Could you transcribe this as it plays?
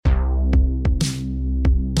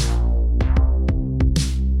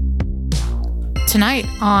Tonight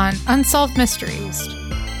on Unsolved Mysteries,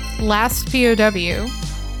 Last POW,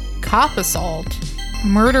 Cop Assault,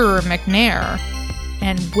 Murderer McNair,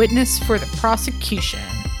 and Witness for the Prosecution.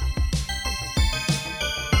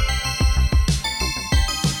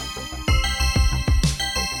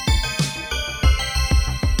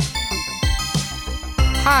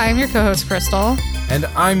 Hi, I'm your co-host, Crystal. And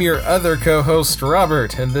I'm your other co-host,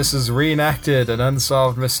 Robert, and this is Reenacted, an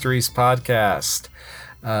Unsolved Mysteries podcast.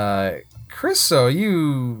 Crystal,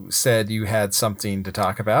 you said you had something to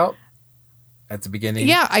talk about at the beginning.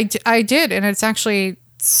 Yeah, I did, and it's actually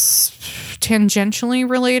tangentially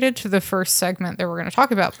related to the first segment that we're going to talk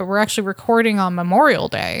about, but we're actually recording on Memorial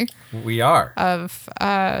Day. We are.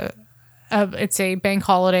 It's a bank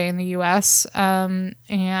holiday in the U.S.,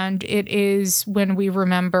 and it is when we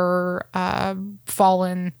remember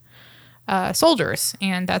fallen soldiers,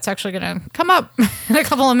 and that's actually going to come up in a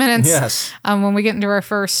couple of minutes. Yes. When we get into our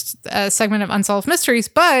first segment of Unsolved Mysteries.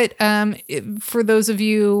 But for those of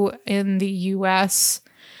you in the U.S.,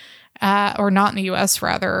 or not in the U.S.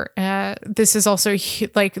 rather, this is also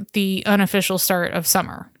like the unofficial start of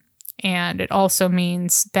summer. And it also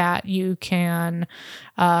means that you can,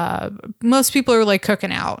 most people are like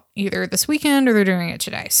cooking out either this weekend or they're doing it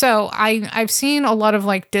today. So I've seen a lot of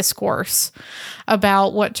like discourse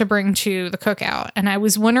about what to bring to the cookout. And I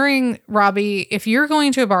was wondering, Robbie, if you're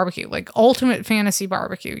going to a barbecue, like ultimate fantasy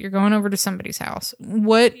barbecue, you're going over to somebody's house,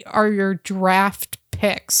 what are your draft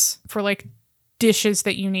picks for like dishes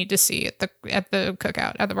that you need to see at the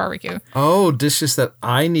cookout, at the barbecue? Oh, dishes that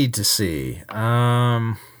I need to see.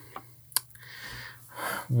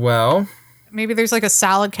 Well, maybe there's like a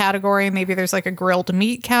salad category. Maybe there's like a grilled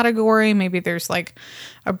meat category. Maybe there's like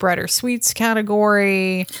a bread or sweets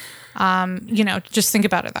category. Just think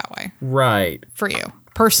about it that way. Right. For you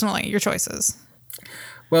personally, your choices.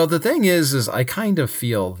 Well, the thing is I kind of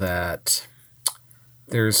feel that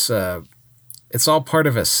there's, it's all part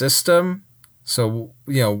of a system. So,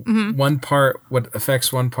 one part, what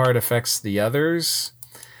affects one part affects the others.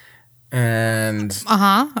 And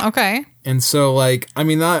okay. And so,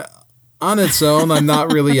 not on its own, I'm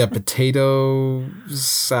not really a potato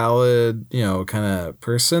salad, kind of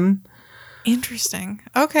person. Interesting.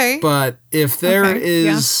 Okay. But if there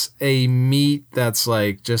is a meat that's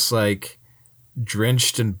just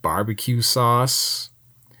drenched in barbecue sauce,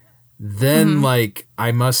 then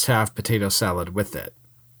I must have potato salad with it.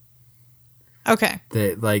 Okay.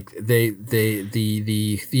 The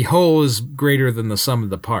whole is greater than the sum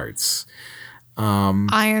of the parts.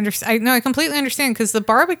 I understand. I completely understand, because the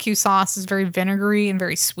barbecue sauce is very vinegary and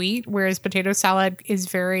very sweet, whereas potato salad is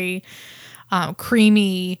very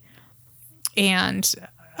creamy and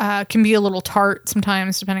can be a little tart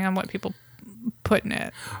sometimes, depending on what people put in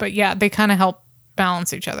it. But yeah, they kind of help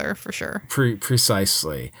balance each other for sure.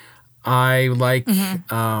 Precisely. I like.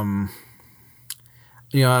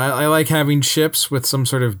 I like having chips with some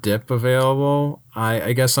sort of dip available.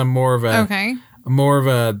 I guess I'm more of a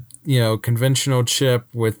conventional chip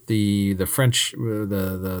with the French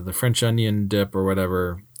the French onion dip or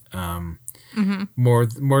whatever.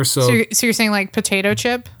 More so. So you're saying like potato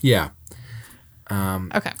chip? Yeah.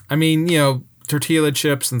 Okay. I mean, tortilla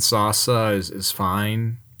chips and salsa is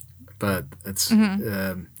fine, but it's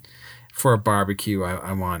for a barbecue.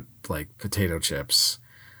 I want like potato chips.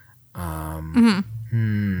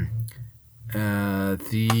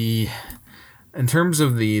 In terms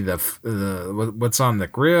of the what's on the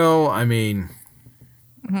grill, I mean,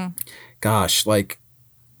 gosh,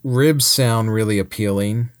 ribs sound really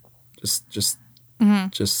appealing. Just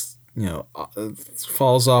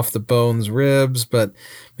falls off the bones, ribs, but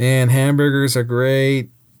man, hamburgers are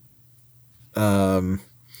great.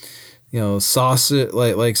 Sausage,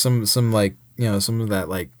 like some some of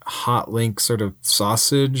that hot link sort of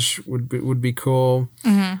sausage would be cool.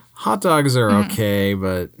 Hot dogs are okay,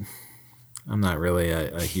 but I'm not really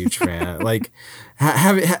a huge fan.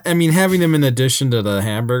 Having them in addition to the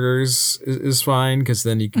hamburgers is fine, because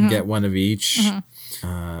then you can get one of each.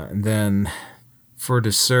 And then for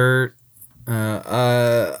dessert,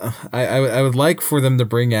 I would like for them to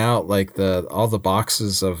bring out all the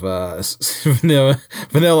boxes of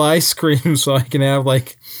vanilla ice cream, so I can have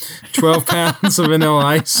 12 pounds of vanilla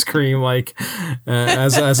ice cream,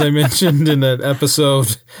 as I mentioned in an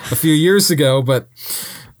episode a few years ago. But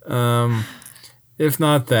if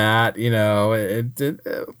not that,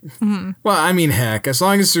 well, I mean, heck, as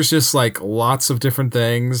long as there's just lots of different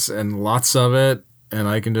things and lots of it, and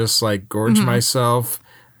I can just gorge myself.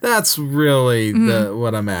 That's really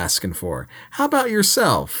what I'm asking for. How about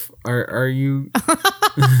yourself? Are you?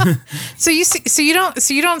 So you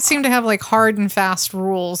don't seem to have hard and fast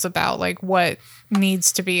rules about what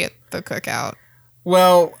needs to be at the cookout.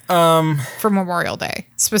 Well, for Memorial Day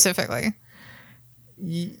specifically?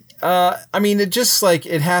 I mean, it just like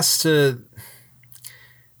it has to.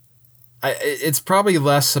 It's probably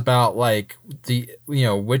less about like the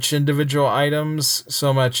which individual items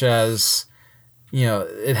so much as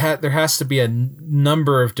there has to be a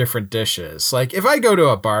number of different dishes. Like if I go to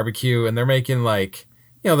a barbecue and they're making like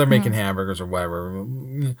they're making hamburgers or whatever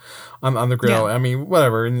on the grill. Yeah. I mean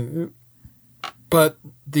whatever. But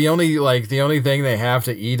the only thing they have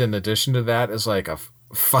to eat in addition to that is like a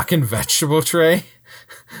fucking vegetable tray.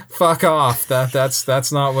 Fuck off.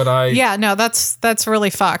 That's not what I. Yeah, no, that's really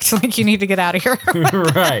fucked. Like you need to get out of here.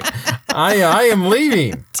 Right. I am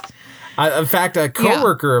leaving. In fact, a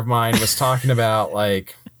coworker of mine was talking about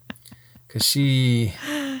like, because she's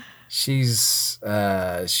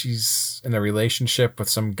in a relationship with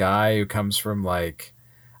some guy who comes from like,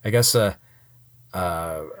 I guess a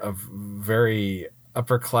very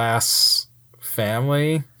upper class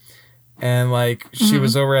family. And like she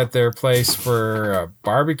was over at their place for a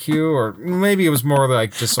barbecue, or maybe it was more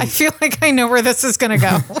like just some. I feel like I know where this is gonna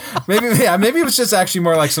go. maybe it was just actually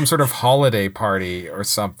more like some sort of holiday party or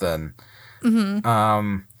something. But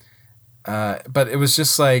it was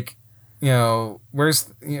just like, where's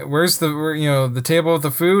the table with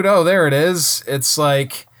the food? Oh, there it is. It's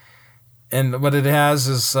like, and what it has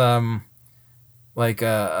is like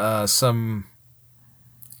some.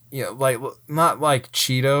 Like not like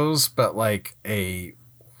Cheetos, but like a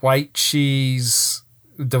white cheese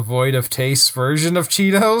devoid of taste version of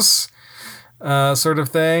Cheetos, sort of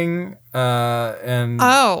thing. And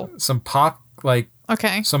some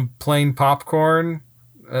some plain popcorn.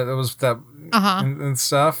 That was that and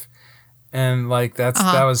stuff. And like that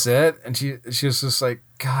was it. And she was just like,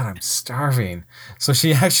 God, I'm starving. So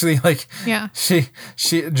she actually like she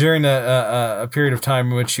during a period of time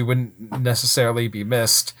in which she wouldn't necessarily be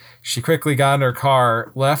missed, she quickly got in her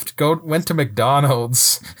car, went to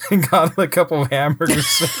McDonald's and got a couple of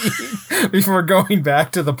hamburgers to eat before going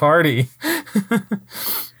back to the party.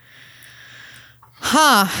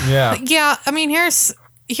 Yeah. Yeah. I mean, here's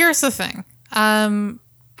the thing.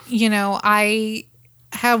 I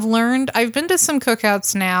have learned. I've been to some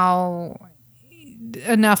cookouts now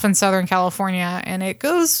enough in Southern California, and it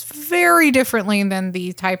goes very differently than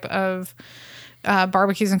the type of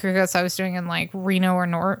barbecues and cookouts I was doing in like Reno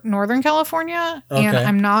or Northern California. Okay. And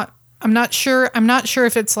I'm not sure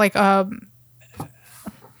if it's like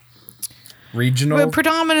regional. But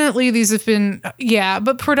predominantly these have been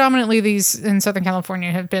these in Southern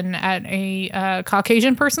California have been at a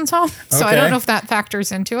Caucasian person's home. So I don't know if that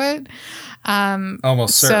factors into it.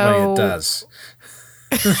 Almost certainly it does.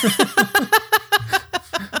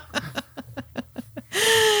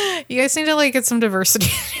 You guys need to like get some diversity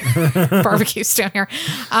barbecues down here.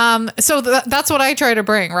 So that's what I try to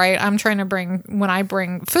bring, right? I'm trying to bring when I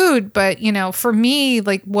bring food, but for me,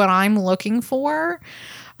 like what I'm looking for,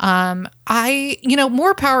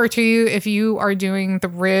 more power to you if you are doing the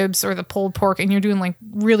ribs or the pulled pork and you're doing like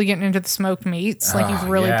really getting into the smoked meats, like you've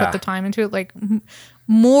really put the time into it, like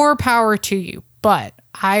more power to you. But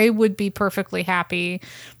I would be perfectly happy.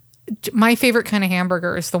 My favorite kind of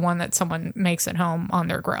hamburger is the one that someone makes at home on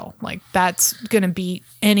their grill. Like that's going to beat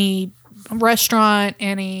any restaurant,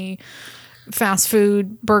 any fast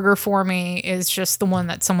food burger for me is just the one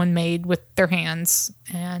that someone made with their hands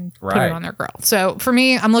and put it on their grill. So for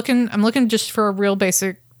me, I'm looking just for a real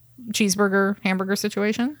basic cheeseburger, hamburger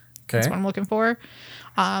situation. Okay. That's what I'm looking for.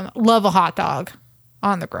 Love a hot dog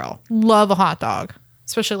on the grill. Love a hot dog,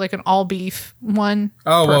 especially like an all beef one.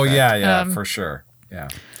 Oh, perfect. Well, yeah, for sure. Yeah.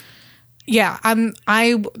 Yeah,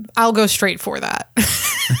 I'll go straight for that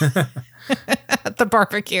at the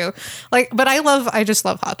barbecue. But I just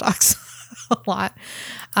love hot dogs a lot.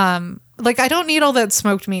 Like I don't need all that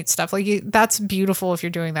smoked meat stuff. Like that's beautiful if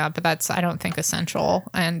you're doing that, but that's I don't think essential.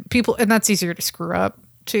 And that's easier to screw up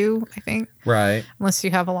too, I think. Right. Unless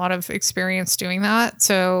you have a lot of experience doing that.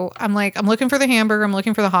 So I'm looking for the hamburger, I'm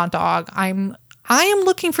looking for the hot dog. I am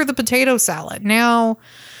looking for the potato salad. Now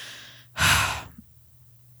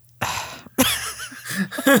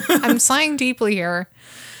I'm sighing deeply here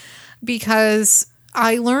because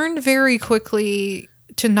I learned very quickly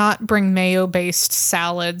to not bring mayo-based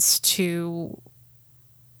salads to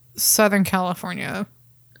Southern California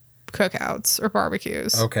cookouts or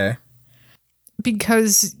barbecues. Okay.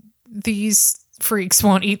 Because these freaks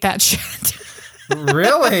won't eat that shit.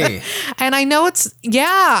 Really? And I know it's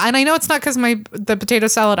not because the potato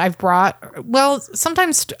salad I've brought. Well,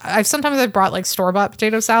 sometimes I've brought like store-bought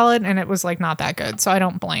potato salad and it was like not that good, so I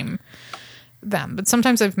don't blame them. But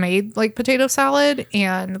sometimes I've made like potato salad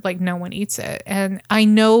and like no one eats it, and I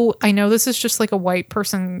know this is just like a white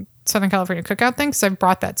person Southern California cookout thing, because I've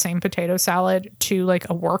brought that same potato salad to like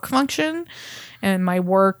a work function, and my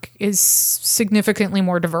work is significantly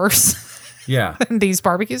more diverse Yeah. than these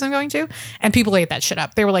barbecues I'm going to, and people ate that shit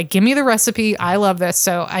up. They were like, "Give me the recipe. I love this."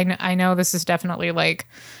 So I know this is definitely like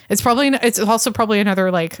it's also probably another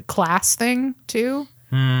like class thing too.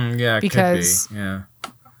 Yeah, it because could be. Yeah.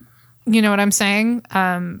 you know what I'm saying?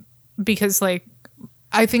 Because like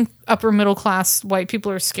I think upper middle class white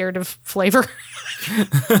people are scared of flavor.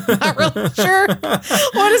 Not really sure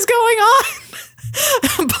what is going on,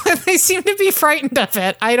 but they seem to be frightened of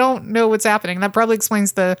it. I don't know what's happening. That probably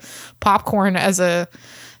explains the popcorn as a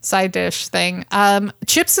side dish thing.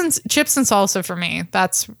 Chips and salsa for me.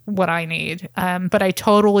 That's what I need. But I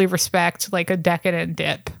totally respect like a decadent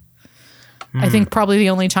dip. I think probably the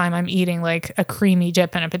only time I'm eating like a creamy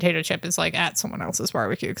dip and a potato chip is like at someone else's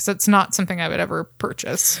barbecue, because it's not something I would ever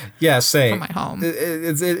purchase. Yeah, same. For my home. It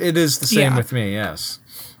is the same with me. Yes.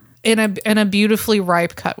 And a beautifully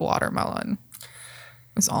ripe cut watermelon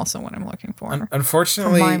is also what I'm looking for.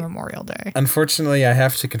 Unfortunately, for my Memorial Day. Unfortunately, I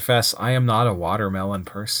have to confess, I am not a watermelon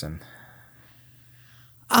person.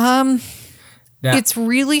 Now, It's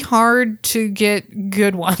really hard to get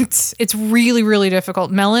good ones. It's really, really difficult.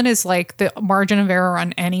 Melon is like the margin of error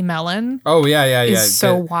on any melon. Oh yeah. Is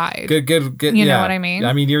so wide. Good. You know what I mean?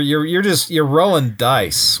 I mean, you're rolling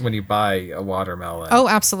dice when you buy a watermelon. Oh,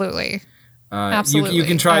 absolutely. Absolutely. You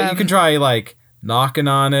can try like knocking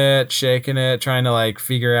on it, shaking it, trying to like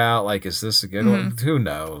figure out like, is this a good one? Who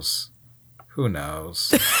knows?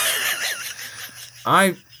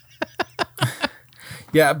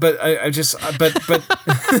 Yeah, but I'm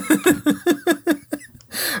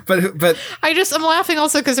laughing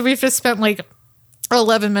also because we've just spent like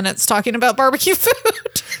 11 minutes talking about barbecue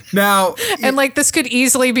food. Now, and like this could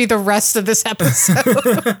easily be the rest of this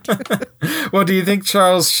episode. Well, do you think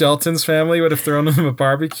Charles Shelton's family would have thrown him a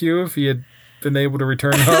barbecue if he had been able to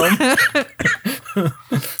return home?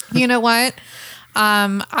 You know what?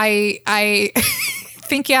 I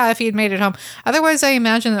think, yeah, if he had made it home. Otherwise, I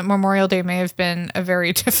imagine that Memorial Day may have been a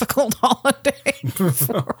very difficult holiday.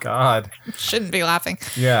 Oh, God. Shouldn't be laughing.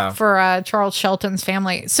 Yeah. For Charles Shelton's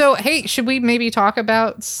family. So, hey, should we maybe talk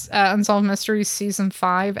about Unsolved Mysteries Season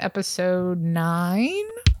 5, Episode 9?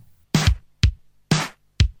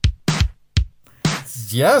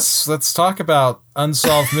 Yes, let's talk about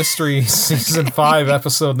Unsolved Mysteries Season 5,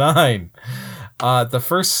 Episode 9. The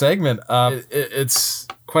first segment, it's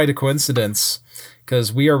quite a coincidence,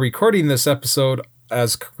 because we are recording this episode,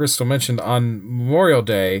 as Crystal mentioned, on Memorial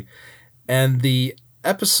Day, and the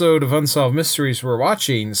episode of Unsolved Mysteries we're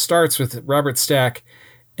watching starts with Robert Stack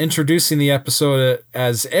introducing the episode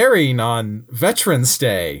as airing on Veterans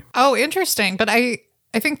Day. Oh, interesting. But I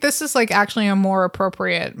think this is like actually a more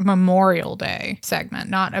appropriate Memorial Day segment,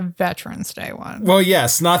 not a Veterans Day one. Well,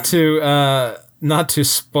 yes, not to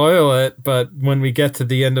spoil it, but when we get to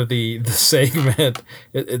the end of the segment,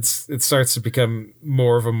 it starts to become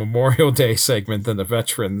more of a Memorial Day segment than a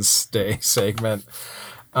Veterans Day segment.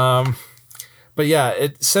 But yeah,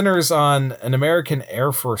 it centers on an American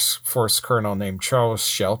Air Force colonel named Charles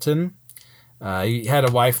Shelton. He had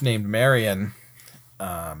a wife named Marion.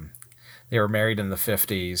 They were married in the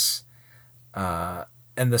 50s.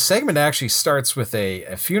 And the segment actually starts with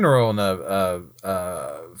a funeral in a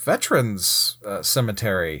veterans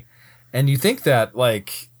cemetery. And you think that,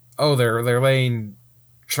 like, oh, they're laying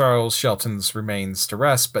Charles Shelton's remains to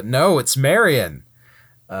rest. But no, it's Marion.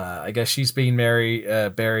 I guess she's being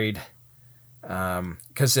buried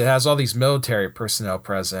because it has all these military personnel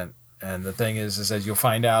present. And the thing is that you'll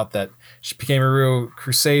find out that she became a real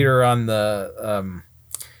crusader on the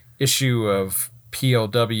issue of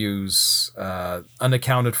POWs,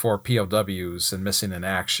 unaccounted for POWs and missing in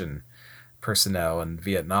action personnel in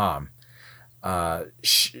Vietnam.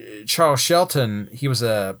 Charles Shelton, he was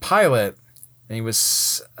a pilot, and he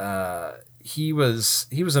was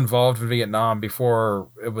involved in Vietnam before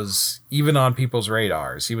it was even on people's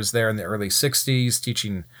radars. He was there in the early 60s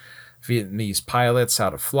teaching Vietnamese pilots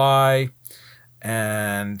how to fly,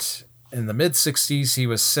 and in the mid 60s he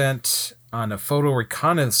was sent on a photo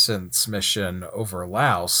reconnaissance mission over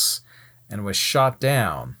Laos and was shot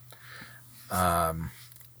down.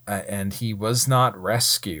 And he was not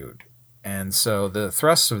rescued. And so the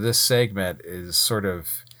thrust of this segment is sort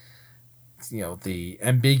of, the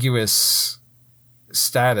ambiguous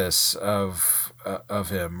status of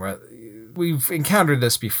him. We've encountered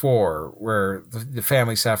this before, where the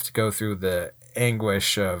families have to go through the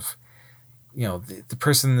anguish of, the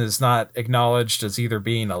person is not acknowledged as either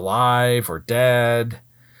being alive or dead.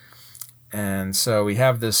 And so we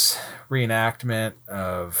have this reenactment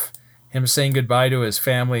of him saying goodbye to his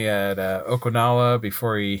family at Okinawa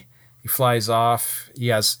before he He flies off.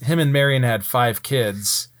 Him and Marion had 5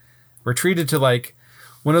 kids. We're treated to like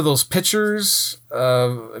one of those pictures,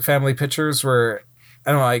 family pictures where,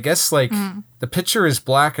 I don't know, I guess like the picture is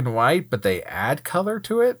black and white, but they add color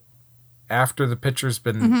to it after the picture's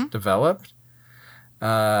been developed.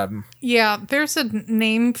 Yeah, there's a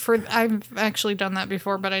name for, I've actually done that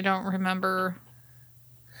before, but I don't remember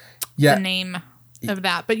the name of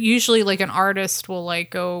that. But usually like an artist will like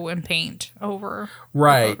go and paint over.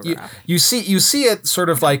 Right. You see it sort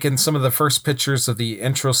of like in some of the first pictures of the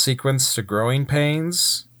intro sequence to Growing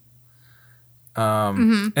Pains.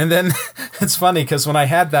 And then it's funny because when I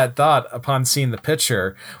had that thought upon seeing the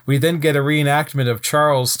picture, we then get a reenactment of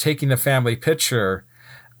Charles taking a family picture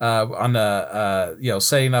on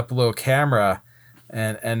setting up a little camera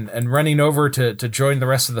and running over to join the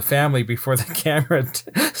rest of the family before the camera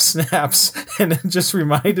snaps. And it just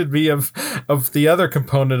reminded me of the other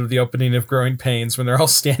component of the opening of Growing Pains when they're all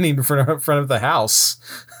standing in front of the house.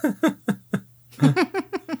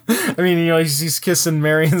 I mean, he's kissing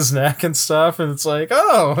Marion's neck and stuff, and it's like,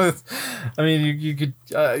 oh, I mean, you could.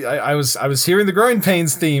 I was hearing the Growing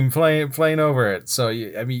Pains theme playing over it. So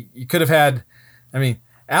you could have had. I mean,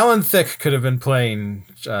 Alan Thicke could have been playing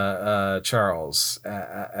Charles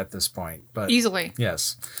at this point, but easily.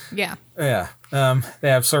 Yes. Yeah. Yeah. They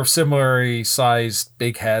have sort of similarly sized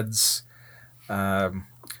big heads,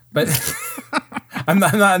 but. I'm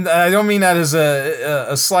not. I don't mean that as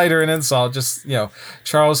a slight or an insult. Just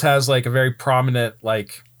Charles has like a very prominent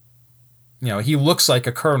he looks like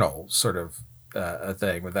a colonel sort of a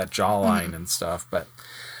thing with that jawline and stuff. But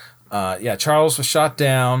Charles was shot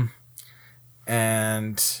down,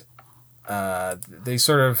 and they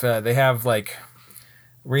sort of they have like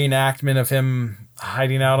reenactment of him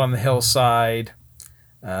hiding out on the hillside.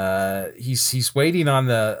 He's waiting on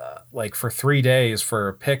the for 3 days for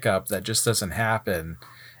a pickup that just doesn't happen,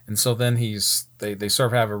 and so then they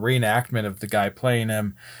sort of have a reenactment of the guy playing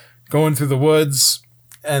him going through the woods,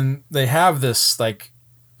 and they have this like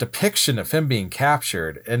depiction of him being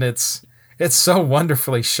captured, and it's so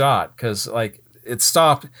wonderfully shot because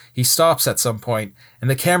he stops at some point and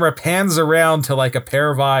the camera pans around to like a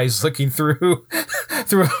pair of eyes looking through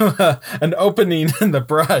an opening in the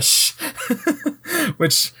brush.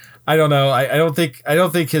 Which I don't know. I don't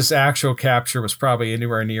think his actual capture was probably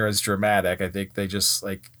anywhere near as dramatic. I think they just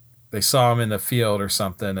they saw him in the field or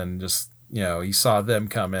something, and just he saw them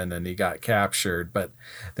come in and he got captured. But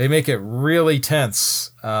they make it really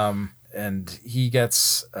tense, and he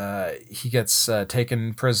gets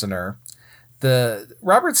taken prisoner. The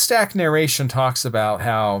Robert Stack narration talks about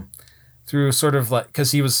how through sort of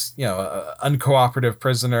because he was an uncooperative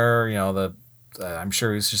prisoner. I'm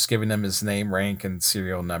sure he's just giving them his name, rank, and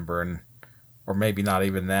serial number, or maybe not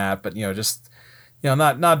even that, but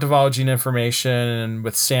not divulging information and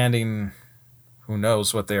withstanding who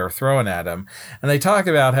knows what they are throwing at him. And they talk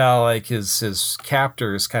about how his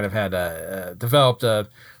captors kind of had developed a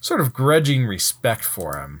sort of grudging respect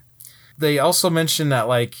for him. They also mention that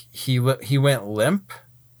he went limp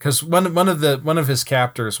because one of his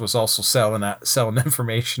captors was also selling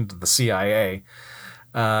information to the CIA.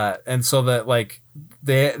 And so that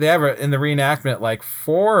they have in the reenactment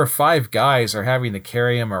 4 or 5 guys are having to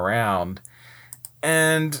carry him around,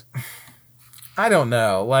 and I don't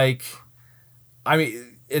know. I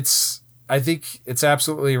mean, I think it's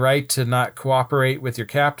absolutely right to not cooperate with your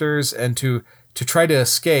captors and to try to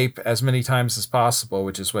escape as many times as possible,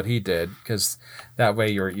 which is what he did, because that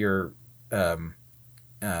way you're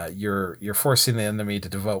forcing the enemy to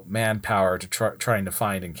devote manpower to trying to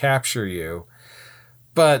find and capture you.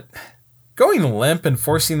 But going limp and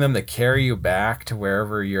forcing them to carry you back to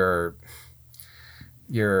wherever you're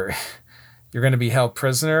going to be held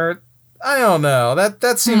prisoner, I don't know.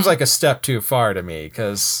 That seems like a step too far to me.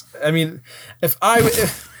 Because I mean, if I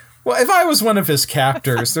was one of his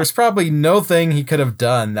captors, there's probably no thing he could have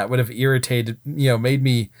done that would have irritated, made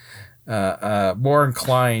me more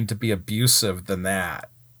inclined to be abusive than that.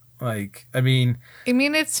 I mean,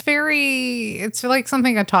 it's like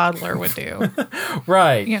something a toddler would do.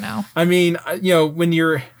 Right. I mean, when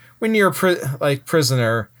you're a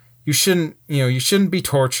prisoner, you shouldn't be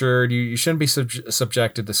tortured. You shouldn't be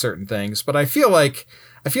subjected to certain things. But I feel like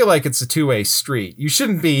it's a two-way street. You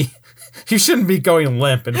shouldn't be going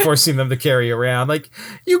limp and forcing them to carry around.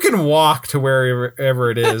 You can walk to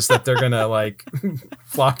wherever it is that they're going to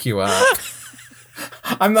flock you up.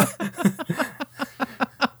 I'm not.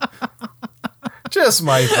 Just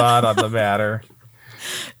my thought on the matter.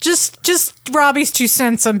 Just Robbie's 2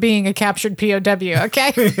 cents on being a captured POW,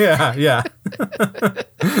 okay? Yeah.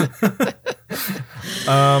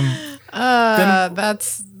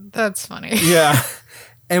 That's funny. Yeah.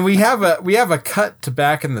 And we have a cut to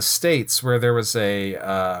back in the States where there was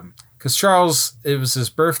a because Charles, it was his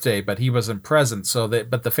birthday, but he wasn't present.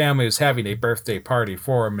 But the family was having a birthday party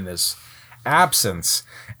for him in his absence.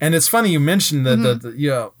 And it's funny you mentioned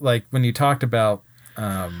the like when you talked about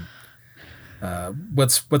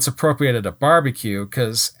what's appropriate at a barbecue,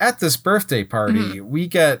 because at this birthday party we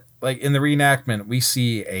get, like, in the reenactment we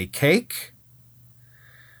see a cake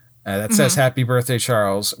that says "Happy Birthday,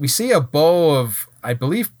 Charles." We see a bowl of, I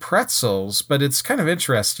believe, pretzels, but it's kind of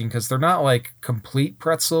interesting because they're not like complete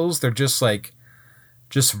pretzels. They're just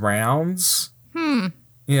rounds.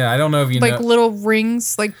 Yeah, I don't know if you know. Like little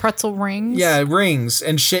rings, like pretzel rings. Yeah, rings,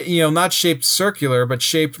 and not shaped circular, but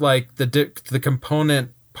shaped like the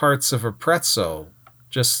component parts of a pretzel,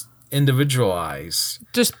 just individualized.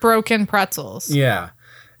 Just broken pretzels. Yeah.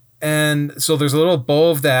 And so there's a little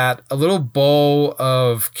bowl of that, a little bowl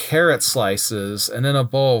of carrot slices, and then a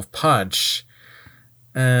bowl of punch.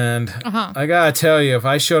 And I gotta tell you, if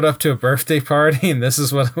I showed up to a birthday party and this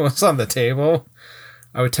is what was on the table,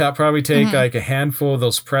 I would probably take like a handful of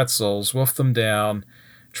those pretzels, wolf them down,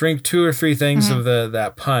 drink 2 or 3 things of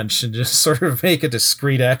that punch, and just sort of make a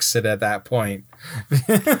discreet exit at that point.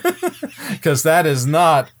 Because that is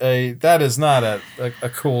not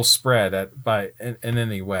a cool spread in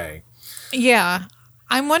any way. Yeah,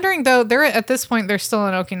 I'm wondering though. They're at this point. They're still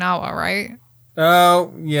in Okinawa, right?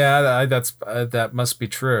 Oh yeah, that must be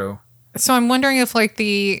true. So I'm wondering if like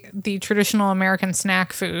the traditional American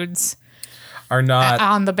snack foods are not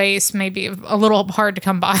on the base, maybe a little hard to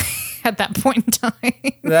come by at that point in time.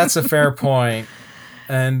 That's a fair point,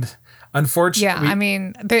 and unfortunately, yeah, I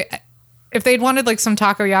mean if they'd wanted like some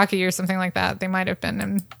takoyaki or something like that, they might have been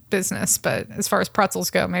in business. But as far as pretzels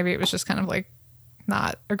go, maybe it was just kind of like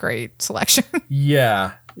not a great selection.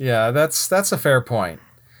 Yeah, that's a fair point.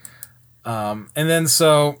 And then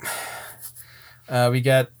so we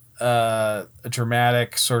get a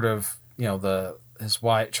dramatic sort of,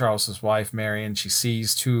 Charles's wife Marion. She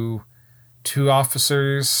sees two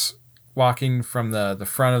officers walking from the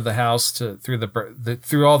front of the house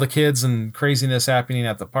through all the kids and craziness happening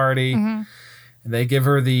at the party. And they give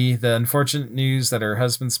her the unfortunate news that her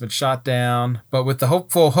husband's been shot down, but with the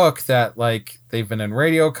hopeful hook that, like, they've been in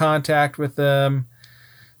radio contact with them.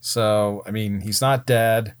 So, I mean, he's not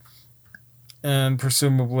dead, and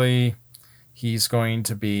presumably he's going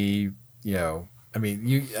to be, you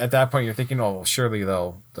at that point you're thinking, oh, well, surely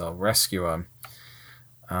they'll rescue him.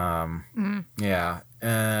 Yeah.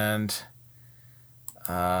 And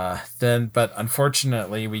but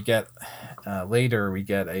unfortunately we get later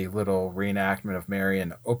a little reenactment of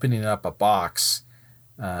Marion opening up a box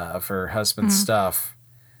of her husband's stuff,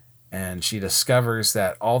 and she discovers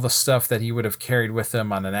that all the stuff that he would have carried with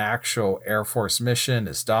him on an actual Air Force mission,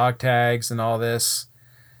 his dog tags and all this,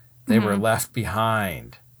 they were left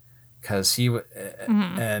behind. Because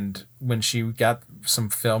and when she got some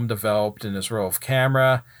film developed in his roll of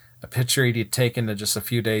camera, a picture he'd taken just a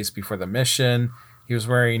few days before the mission, he was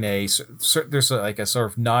wearing a sort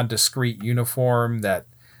of non-discreet uniform that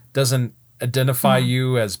doesn't identify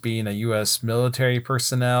you as being a U.S. military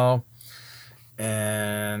personnel.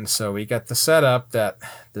 And so we got the setup that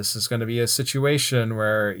this is going to be a situation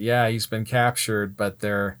where, yeah, he's been captured, but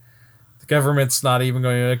the government's not even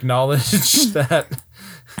going to acknowledge that.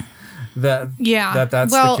 That's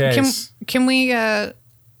the case.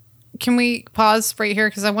 Can we pause right here,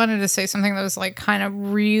 because I wanted to say something that was like kind of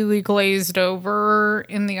really glazed over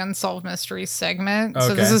in the Unsolved Mysteries segment. Okay.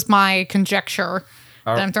 So this is my conjecture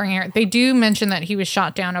that I'm throwing here. They do mention that he was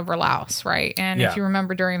shot down over Laos, right? And if you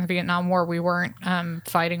remember, during the Vietnam War, we weren't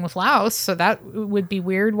fighting with Laos, so that would be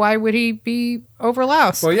weird. Why would he be over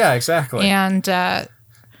Laos? Well, yeah, exactly. And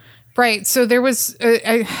right, so there was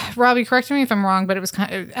Robbie, correct me if I'm wrong, but it was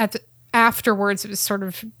kind of afterwards, it was sort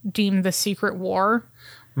of deemed the secret war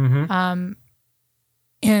in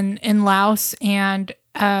Laos, and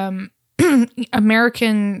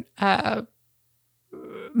American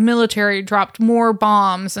military dropped more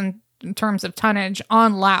bombs in terms of tonnage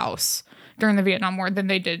on Laos during the Vietnam War than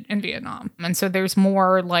they did in Vietnam. And so there's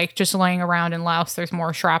more, like, just laying around in Laos, there's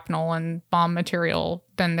more shrapnel and bomb material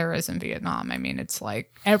than there is in Vietnam. I mean, it's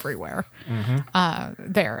like everywhere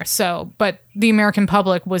there. So, but the American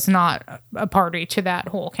public was not a party to that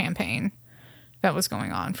whole campaign that was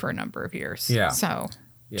going on for a number of years. Yeah. So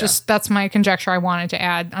just that's my conjecture I wanted to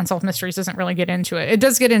add. Unsolved Mysteries doesn't really get into it. It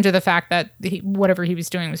does get into the fact that whatever he was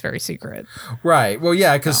doing was very secret. Right. Well,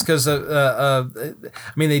 yeah, because I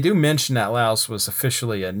mean, they do mention that Laos was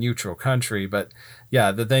officially a neutral country, but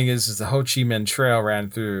yeah, the thing is the Ho Chi Minh Trail ran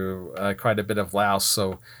through quite a bit of Laos.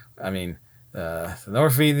 So, I mean, the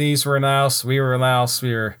North Vietnamese were in Laos, we were in Laos,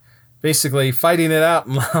 we were basically fighting it out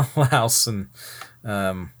in Laos, and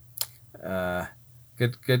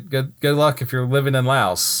good luck if you're living in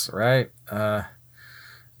Laos, right? But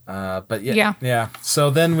yeah. So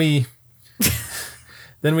then we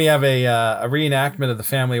have a reenactment of the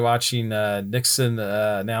family watching Nixon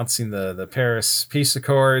announcing the Paris Peace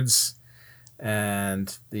Accords,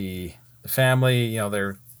 and the family,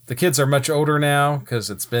 the kids are much older now because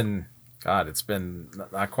it's been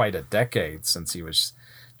not quite a decade since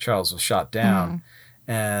Charles was shot down.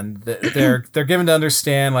 And they're given to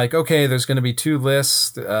understand, like, okay, there's going to be two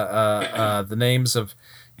lists, the names of,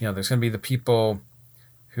 there's going to be the people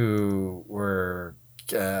who were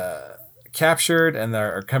captured and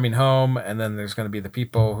are coming home, and then there's going to be the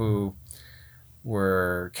people who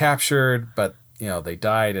were captured but they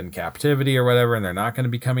died in captivity or whatever, and they're not going to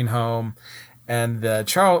be coming home. And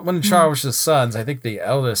one of Charles's sons, I think the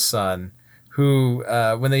eldest son, who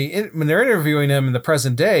when they're interviewing him in the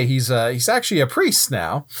present day, he's actually a priest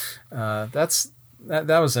now. That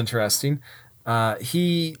was interesting.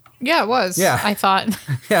 It was. Yeah. I thought.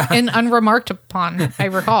 Yeah. And unremarked upon, I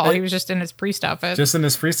recall. He was just in his priest outfit. Just in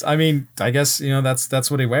his priest. I mean, I guess, that's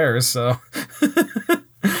what he wears. So,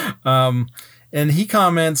 and he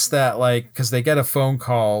comments that, like, because they get a phone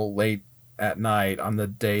call late at night on the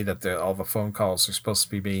day that all the phone calls are supposed to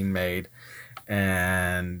be being made.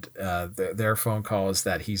 And their phone call is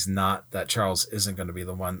that Charles isn't going to be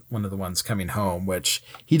one of the ones coming home, which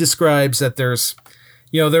he describes that there's,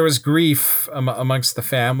 there was grief amongst the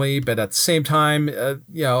family, but at the same time,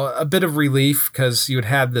 a bit of relief because you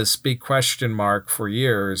had this big question mark for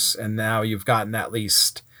years, and now you've gotten at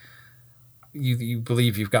least, you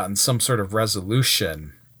believe you've gotten some sort of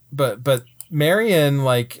resolution. But Marion,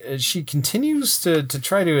 like, she continues to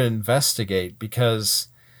try to investigate because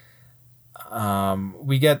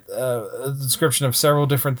we get a description of several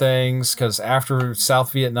different things, because after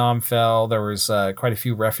South Vietnam fell, there was quite a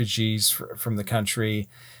few refugees from the country,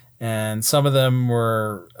 and some of them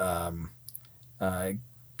were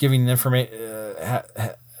giving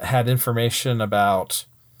had information about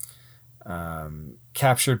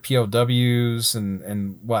captured POWs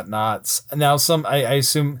and whatnot. Now, I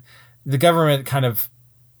assume the government kind of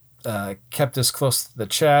kept this close to the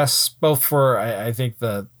chest, both for I think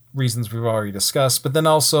the reasons we've already discussed, but then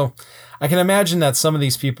also I can imagine that some of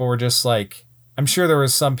these people were just like, I'm sure there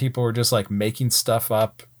was some people who were just like making stuff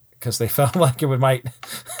up because they felt like it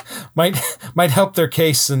might help their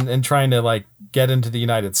case in trying to like get into the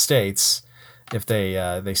United States if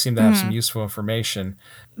they seem to have some useful information.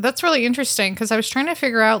 That's really interesting, because I was trying to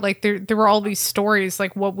figure out, like, there were all these stories,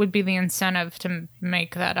 like, what would be the incentive to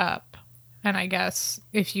make that up? And I guess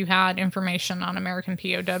if you had information on American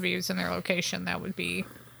POWs and their location, that would be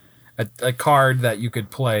a card that you could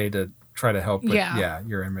play to try to help with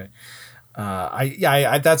your inmate.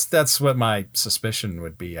 That's what my suspicion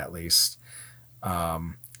would be, at least.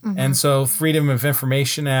 And so Freedom of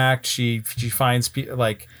Information Act, she finds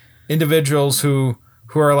like individuals who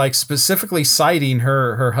are like specifically citing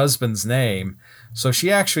her husband's name. So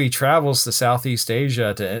she actually travels to Southeast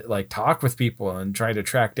Asia to like talk with people and try to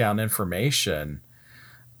track down information.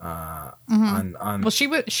 On well, she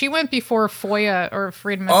went before FOIA, or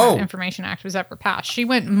Freedom of Information Act, was ever passed. She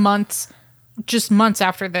went months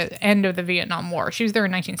after the end of the Vietnam War. She was there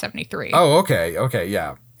in 1973. Oh, okay,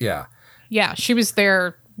 yeah. She was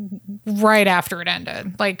there right after it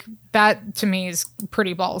ended. Like, that to me is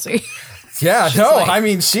pretty ballsy. Yeah, I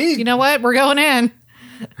mean, you know what? We're going in.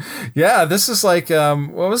 Yeah, this is like,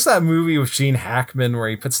 what was that movie with Gene Hackman where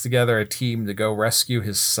he puts together a team to go rescue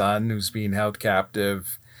his son who's being held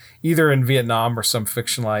captive, either in Vietnam or some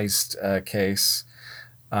fictionalized case.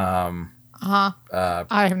 I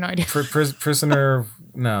have no idea. Prisoner,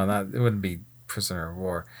 no, it wouldn't be Prisoner of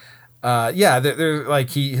War. They're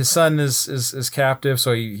like his son is captive,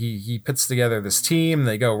 so he puts together this team.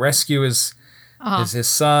 They go rescue his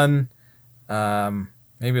son.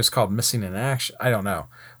 Maybe it's called Missing in Action. I don't know,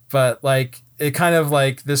 but like it kind of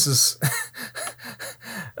like this is.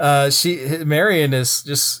 Marion is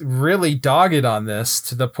just really dogged on this,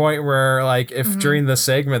 to the point where, like, if during the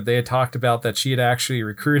segment they had talked about that she had actually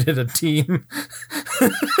recruited a team,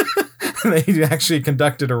 they actually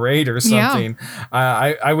conducted a raid or something. Yeah.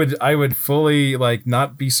 I would fully like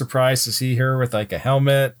not be surprised to see her with like a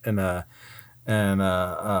helmet and a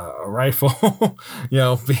rifle,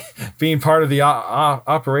 being part of the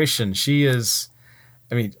operation. She is,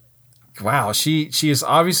 I mean, wow. She is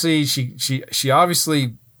obviously she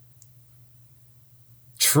obviously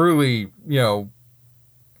truly,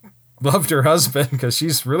 loved her husband, because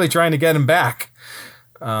she's really trying to get him back.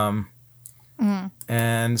 And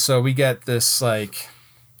so we get this like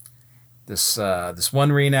this one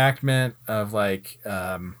reenactment of like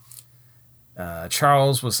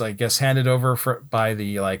Charles was, I guess, handed over by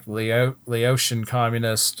the like Laotian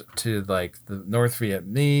communist to like the North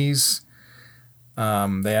Vietnamese.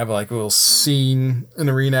 They have like a little scene in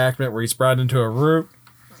a reenactment where he's brought into a room,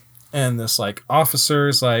 and this like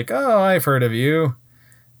officer's like, "Oh, I've heard of you,"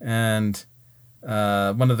 and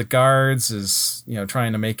one of the guards is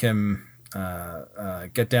trying to make him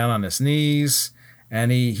get down on his knees,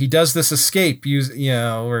 and he does this escape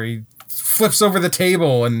where he flips over the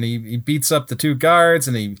table and he beats up the two guards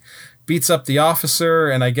and he beats up the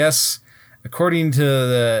officer, and I guess according to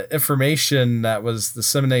the information that was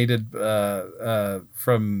disseminated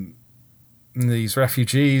from these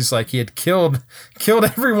refugees, like he had killed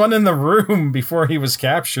everyone in the room before he was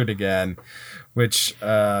captured again, which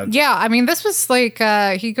yeah, I mean, this was like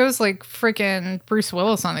he goes like freaking Bruce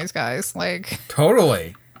Willis on these guys, like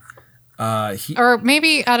totally. Or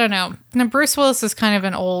maybe, I don't know. Now, Bruce Willis is kind of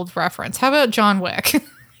an old reference. How about John Wick?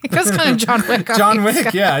 It goes kind of John Wick. John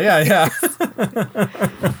Wick, yeah.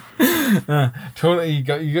 Totally,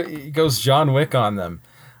 he goes John Wick on them.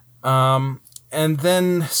 And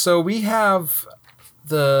then, so we have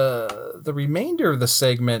the remainder of the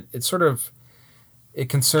segment. It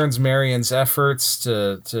concerns Marion's efforts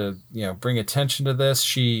to bring attention to this.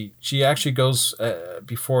 She actually goes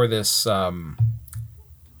before this.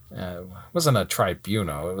 It wasn't a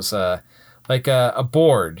tribunal. It was a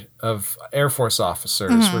board of Air Force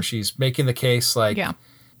officers where she's making the case like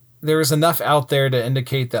there is enough out there to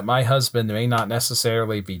indicate that my husband may not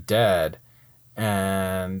necessarily be dead,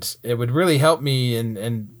 and it would really help me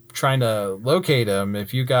in trying to locate him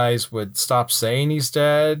if you guys would stop saying he's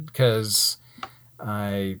dead, because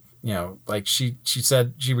she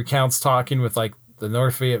said she recounts talking with like the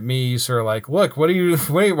North Vietnamese who are like, look, why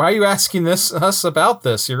are you asking us about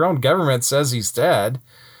this? Your own government says he's dead.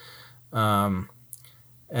 And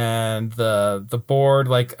the board,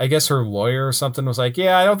 like, I guess her lawyer or something was like,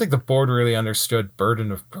 yeah, I don't think the board really understood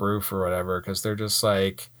burden of proof or whatever, because they're just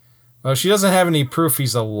like, well, she doesn't have any proof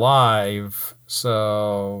he's alive,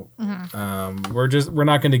 so we're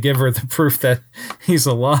not going to give her the proof that he's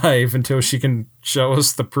alive until she can show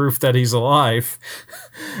us the proof that he's alive.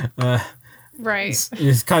 Right.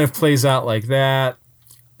 It kind of plays out like that.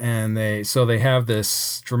 And they have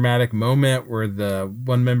this dramatic moment where the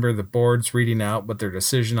one member of the board's reading out what their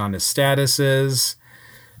decision on his status is.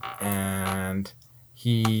 And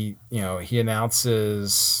he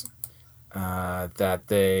announces that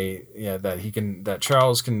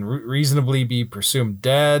Charles can reasonably be presumed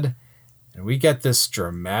dead. And we get this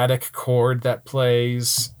dramatic chord that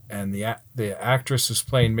plays, and the actress who's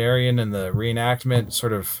playing Marion in the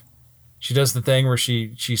reenactment she does the thing where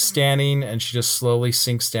she's standing and she just slowly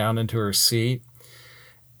sinks down into her seat.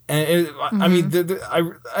 And I mean,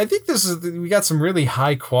 I think we got some really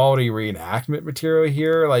high quality reenactment material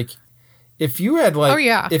here. Like, if you had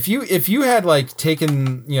if you had like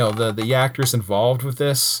taken the actors involved with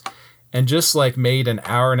this and just like made an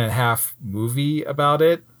hour and a half movie about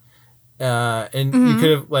it, and you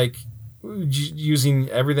could have like using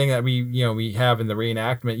everything that we have in the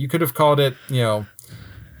reenactment, you could have called it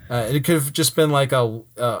it could have just been like a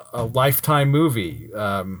Lifetime movie,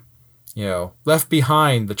 Left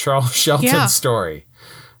Behind, the Charles Shelton story.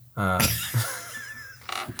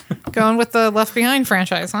 Going with the Left Behind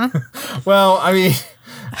franchise, huh? Well, I mean,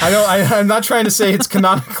 I'm not trying to say it's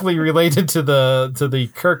canonically related to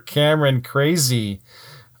the Kirk Cameron crazy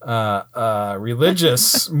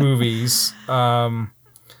religious movies. But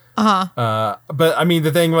I mean,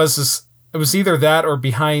 the thing was it was either that or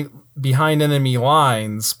Behind Enemy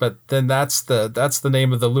Lines, but then that's the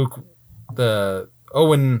name of the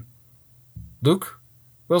Owen Luke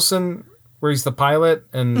Wilson, where he's the pilot,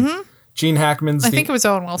 and Gene Hackman's. I think it was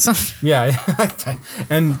Owen Wilson. Yeah,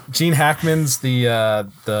 and Gene Hackman's the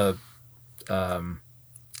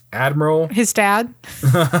admiral. His dad.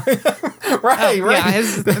 Right. Yeah,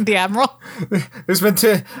 the admiral. There's been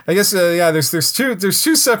two. I guess there's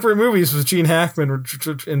two separate movies with Gene Hackman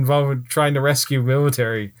involved with trying to rescue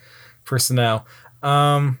military personnel.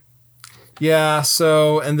 So,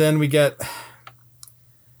 and then we get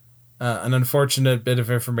an unfortunate bit of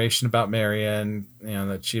information about Marion,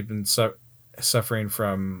 that she'd been suffering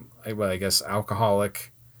from, I guess,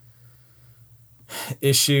 alcoholic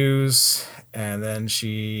issues, and then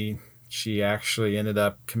she actually ended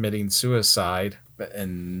up committing suicide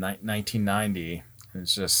in 1990.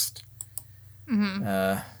 It's just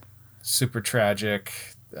super tragic.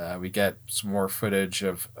 We get some more footage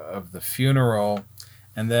of the funeral,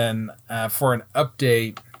 and then for an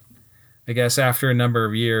update, I guess after a number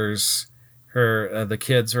of years, the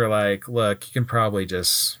kids were like, "Look, you can probably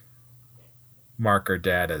just mark her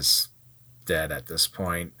dad as dead at this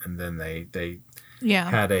point, and then they Yeah.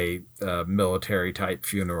 had a military type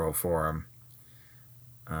funeral for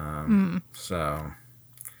him. So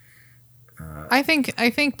I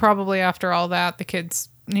think probably after all that, the kids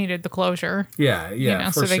needed the closure. yeah,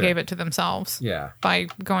 So for they sure. gave it to themselves. Yeah, By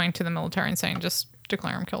going to the military and saying, just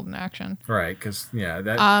declare him killed in action. right. Because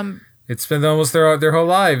that it's been almost their whole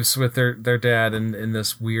lives with their dad in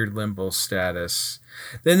this weird limbo status.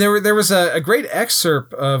 Then there was a great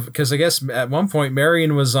excerpt of, because I guess at one point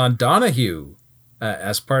Marion was on Donahue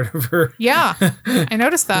as part of her. Yeah, I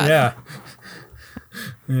noticed that. Yeah.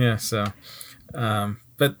 Yeah. So,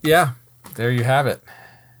 but yeah, there you have it.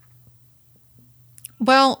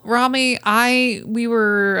 Well, Rami, we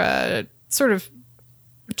were sort of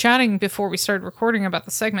chatting before we started recording about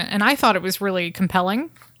the segment, and I thought it was really compelling.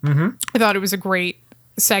 Mm-hmm. I thought it was a great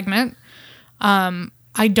segment.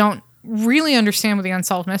 I don't really understand what the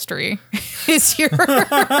unsolved mystery is here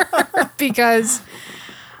because,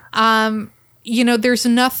 there's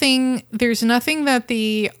nothing that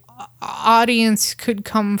the audience could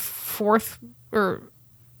come forth or.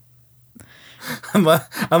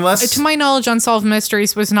 Unless To my knowledge, Unsolved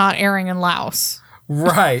Mysteries was not airing in Laos.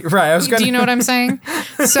 right. I was gonna. Do you know what I'm saying?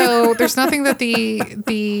 So there's nothing that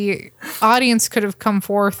the audience could have come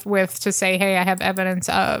forth with to say, hey, I have evidence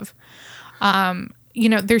of.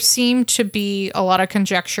 There seemed to be a lot of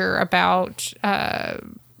conjecture about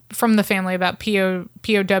from the family about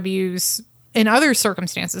POWs in other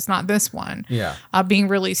circumstances, not this one, being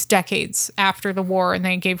released decades after the war. And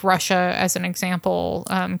they gave Russia as an example,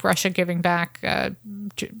 Russia giving back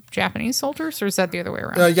Japanese soldiers, or is that the other way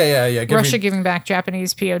around? Yeah. Russia giving back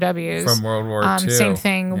Japanese POWs. From World War II. Same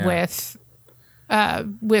thing with I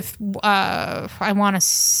want to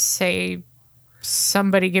say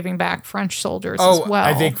somebody giving back French soldiers as well.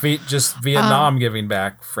 I think just Vietnam giving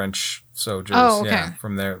back French soldiers. Oh, okay. Yeah,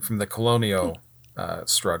 from the colonial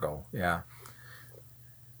struggle. Yeah.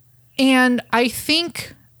 And I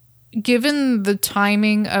think, given the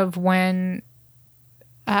timing of when,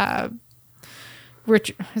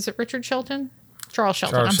 Richard Shelton? Charles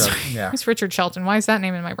Shelton. I'm sorry. Yeah. It's Richard Shelton. Why is that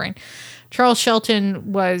name in my brain? Charles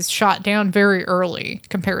Shelton was shot down very early,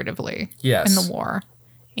 comparatively, in the war.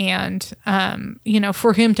 And,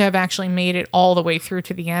 for him to have actually made it all the way through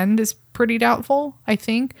to the end is pretty doubtful, I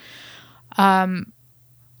think.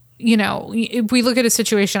 If we look at a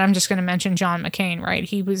situation, I'm just going to mention John McCain, right? I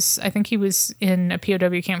think he was in a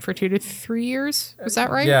POW camp for 2 to 3 years. Was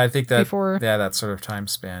that right? Yeah, I think that, that sort of time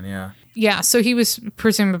span, yeah. Yeah, so he was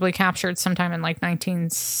presumably captured sometime in like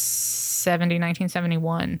 1970,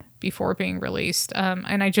 1971 before being released.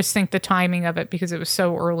 And I just think the timing of it, because it was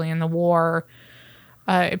so early in the war,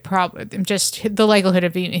 it probably just the likelihood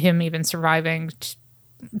of him even surviving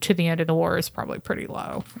to the end of the war is probably pretty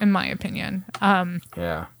low, in my opinion.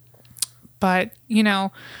 Yeah. But, I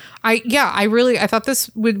thought this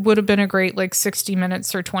would have been a great, like, 60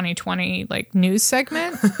 Minutes or 2020, like, news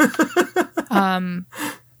segment.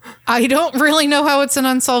 I don't really know how it's an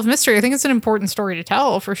unsolved mystery. I think it's an important story to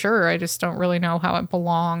tell, for sure. I just don't really know how it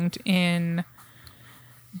belonged in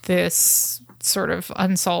this sort of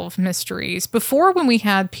unsolved mysteries. Before, when we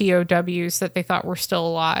had POWs that they thought were still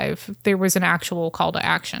alive, there was an actual call to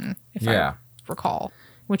action, if I recall.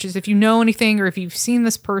 Which is if you know anything or if you've seen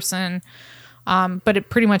this person, but it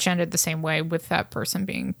pretty much ended the same way with that person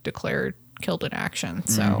being declared killed in action.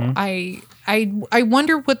 So I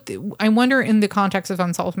wonder I wonder in the context of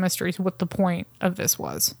Unsolved Mysteries what the point of this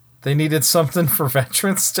was. They needed something for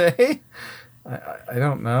Veterans Day. I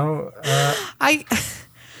don't know. I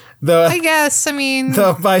guess. I mean,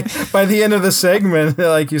 by the end of the segment,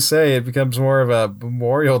 like you say, it becomes more of a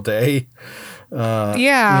Memorial Day.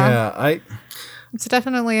 It's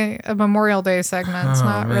definitely a Memorial Day segment. It's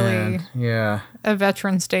not really a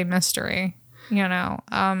Veterans Day mystery, It's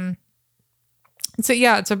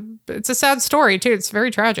a sad story too. It's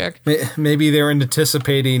very tragic. Maybe they were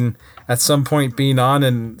anticipating at some point being on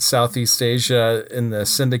in Southeast Asia in the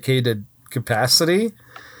syndicated capacity.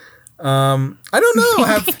 I don't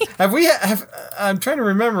know. I'm trying to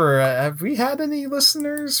remember. Have we had any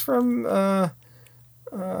listeners from?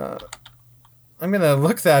 I'm going to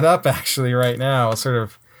look that up actually right now, sort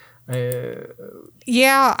of.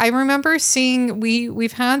 Yeah, I remember seeing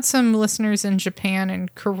we've had some listeners in Japan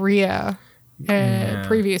and Korea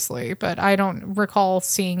previously, but I don't recall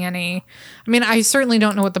seeing any. I mean, I certainly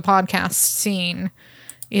don't know what the podcast scene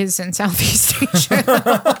is in Southeast Asia.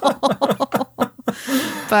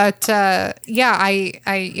 But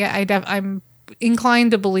I'm inclined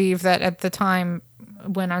to believe that at the time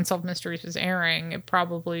when Unsolved Mysteries was airing, it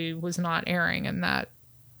probably was not airing in that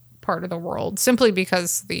part of the world, simply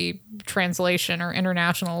because the translation, or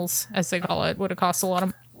internationals as they call it, would have cost a lot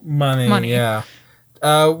of money. Yeah.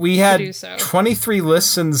 We had do so. 23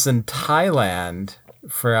 listens in Thailand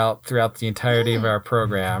throughout the entirety of our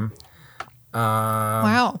program.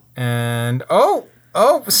 Wow. And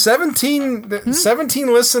 17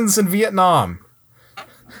 listens in Vietnam.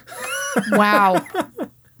 Wow.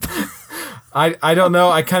 I don't know.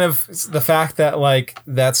 I kind of, the fact that like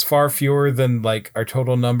that's far fewer than like our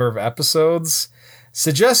total number of episodes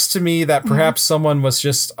suggests to me that perhaps someone was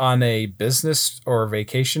just on a business or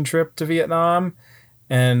vacation trip to Vietnam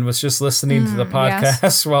and was just listening to the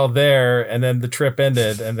podcast while there, and then the trip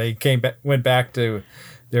ended and they went back to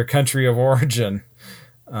their country of origin.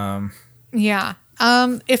 Yeah.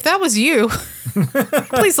 If that was you,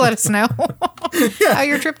 please let us know how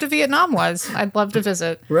your trip to Vietnam was. I'd love to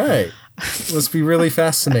visit. Right. Must be really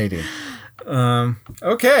fascinating.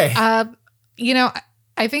 Okay. I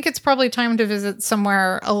think it's probably time to visit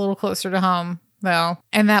somewhere a little closer to home, though.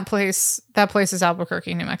 And that place is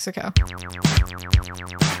Albuquerque, New Mexico.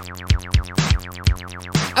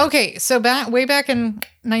 Okay, so way back in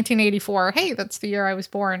 1984. Hey, that's the year I was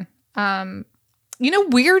born.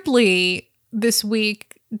 Weirdly, this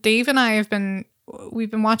week, Dave and I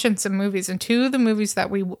we've been watching some movies, and two of the movies that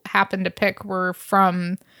we happened to pick were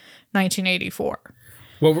from 1984.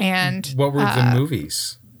 What were the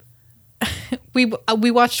movies?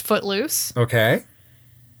 We watched Footloose. Okay.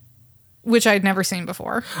 Which I'd never seen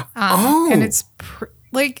before. And it's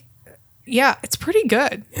it's pretty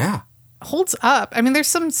good. Yeah. Holds up. I mean, there's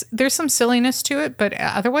some silliness to it, but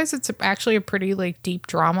otherwise it's actually a pretty like deep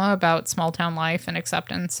drama about small town life and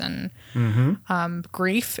acceptance and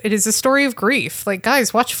grief. It is a story of grief. Like,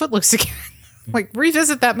 guys, watch Footloose again. Like,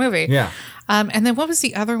 revisit that movie. Yeah. And then what was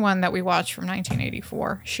the other one that we watched from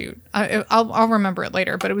 1984? Shoot, I'll remember it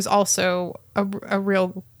later. But it was also a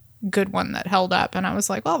real good one that held up. And I was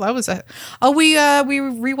like, well, that was we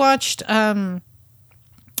rewatched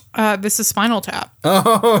This Is Spinal Tap.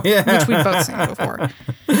 Oh, yeah. Which we've both seen before.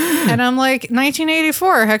 And I'm like,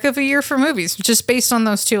 1984, heck of a year for movies, just based on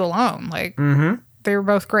those two alone. Like, they were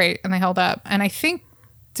both great and they held up. And I think,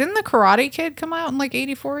 didn't The Karate Kid come out in like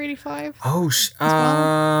 84, 85? Oh,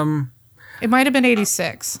 it might have been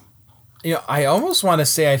 86. I almost want to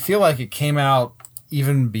say I feel like it came out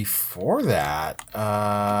even before that.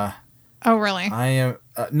 Oh, really? I am...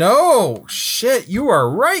 no! Shit, you are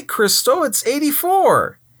right, Crystal. It's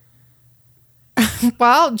 84.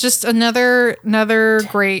 Well, just another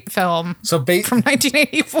great film from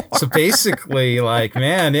 1984. So basically, like,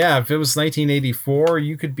 man, yeah, if it was 1984,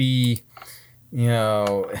 you could be...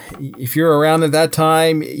 if you're around at that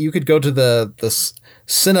time, you could go to the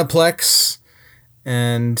Cineplex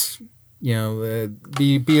and,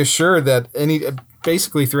 be assured that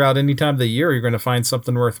basically throughout any time of the year, you're going to find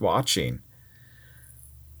something worth watching.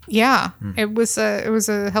 Yeah, it was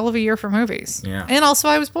a hell of a year for movies. Yeah. And also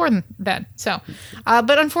I was born then. So,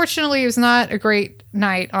 but unfortunately it was not a great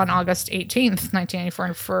night on August 18th,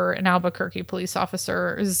 1984 for an Albuquerque police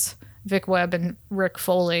officers, Vic Webb and Rick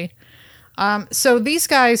Foley. So these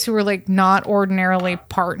guys who were like not ordinarily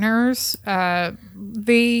partners, I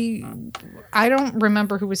don't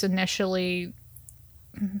remember who was initially,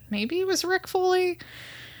 maybe it was Rick Foley.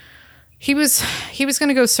 He was going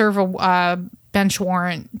to go serve a bench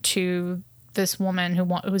warrant to this woman who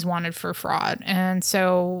was wanted for fraud. And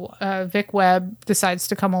so Vic Webb decides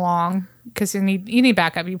to come along because you need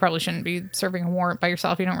backup. You probably shouldn't be serving a warrant by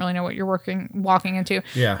yourself. You don't really know what you're walking into.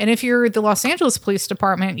 Yeah. And if you're the Los Angeles Police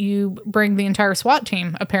Department, you bring the entire SWAT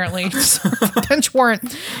team, apparently, to serve a bench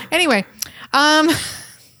warrant. Anyway,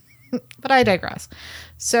 but I digress.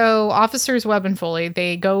 So officers Webb and Foley,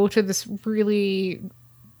 they go to this really,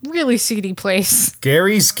 really seedy place.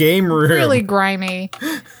 Gary's Game Room. Really grimy.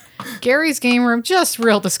 Gary's Game Room, just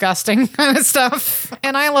real disgusting kind of stuff.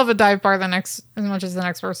 And I love a dive bar as much as the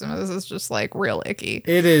next person. This is just like real icky.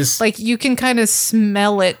 It is. Like you can kind of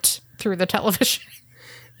smell it through the television.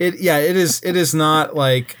 It is not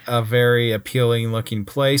like a very appealing looking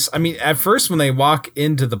place. I mean, at first when they walk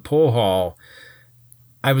into the pool hall,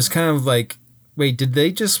 I was kind of like, wait, did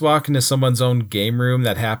they just walk into someone's own game room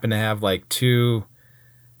that happened to have like two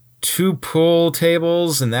pool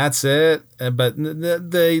tables and that's it? But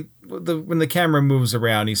when the camera moves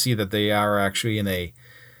around, you see that they are actually in a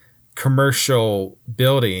commercial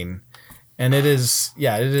building, and it is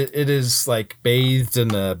like bathed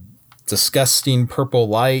in a disgusting purple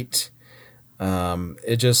light.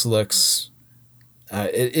 It just looks,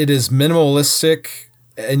 it is minimalistic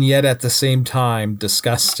and yet at the same time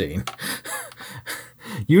disgusting.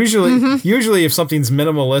 Usually if something's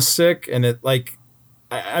minimalistic and it like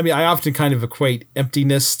I mean, I often kind of equate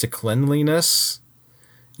emptiness to cleanliness.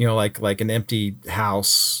 You know, like an empty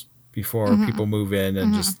house before people move in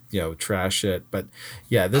and just, you know, trash it. But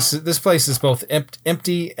yeah, this place is both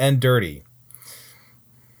empty and dirty.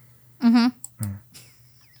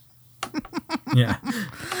 Yeah.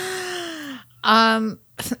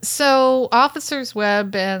 So Officers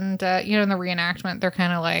Webb and, you know, in the reenactment, they're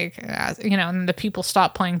kind of like, you know, and the people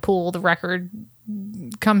stop playing pool. The record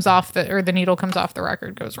comes off the needle comes off the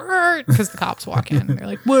record, goes, because the cops walk in. And they're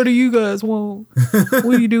like, what do you guys want? What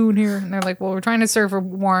are you doing here? And they're like, well, we're trying to serve a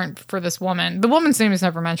warrant for this woman. The woman's name is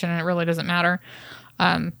never mentioned, and it really doesn't matter.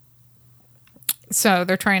 So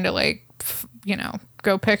they're trying to, like, you know,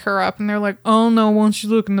 go pick her up. And they're like, oh, no, why don't you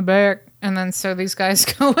look in the back? And then so these guys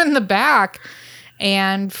go in the back.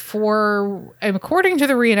 And according to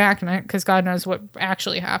the reenactment, because God knows what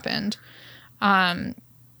actually happened,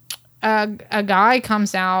 a guy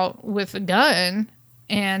comes out with a gun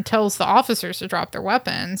and tells the officers to drop their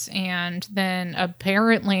weapons. And then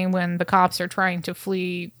apparently when the cops are trying to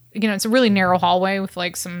flee, you know, it's a really narrow hallway with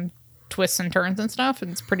like some twists and turns and stuff,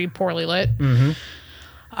 and it's pretty poorly lit.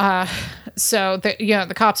 So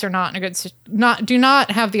the cops are not in a good, do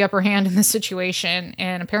not have the upper hand in this situation.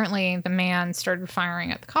 And apparently the man started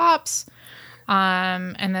firing at the cops.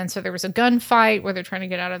 And then, so there was a gunfight where they're trying to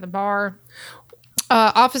get out of the bar.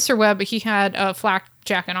 Officer Webb, he had a flak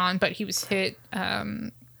jacket on, but he was hit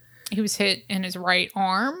in his right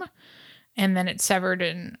arm, and then it severed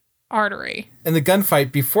an artery. And the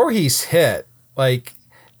gunfight, before he's hit, like,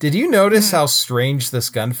 did you notice how strange this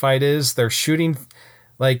gunfight is? They're shooting,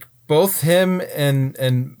 like, both him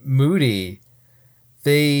and Moody,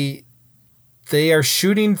 they are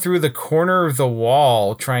shooting through the corner of the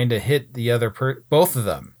wall trying to hit the other both of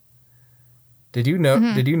them. Did you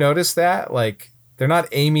notice that? Like, they're not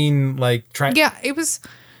aiming, like, trying. Yeah, it was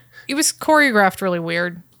choreographed really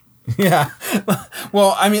weird. Yeah.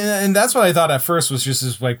 Well, I mean, and that's what I thought at first was just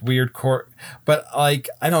this, like, weird but, like,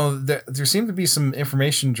 I don't know, there seemed to be some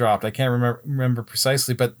information dropped. I can't remember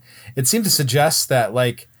precisely, but it seemed to suggest that,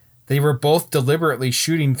 like, they were both deliberately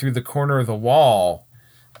shooting through the corner of the wall,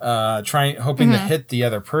 hoping to hit the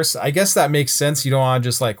other person. I guess that makes sense. You don't want to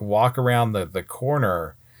just, like, walk around the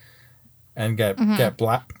corner and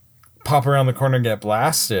pop around the corner and get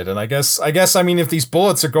blasted. And I guess, I mean, if these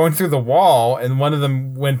bullets are going through the wall and one of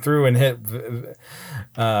them went through and hit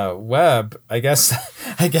Webb, I guess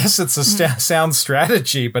it's a sound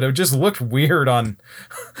strategy, but it just looked weird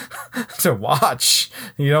to watch.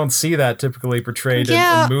 You don't see that typically portrayed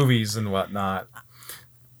in movies and whatnot.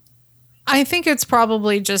 I think it's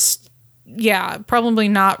probably just, probably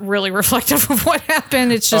not really reflective of what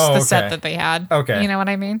happened. It's just the set that they had. Okay. You know what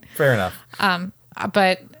I mean? Fair enough.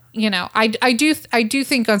 But, you know, I do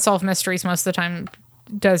think Unsolved Mysteries most of the time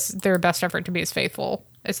does their best effort to be as faithful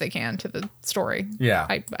as they can to the story. Yeah.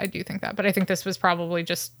 I do think that. But I think this was probably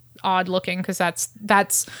just odd looking because that's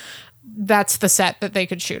the set that they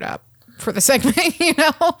could shoot up for the segment, you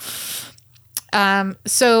know?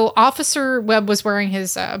 So Officer Webb was wearing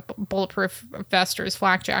his bulletproof vest or his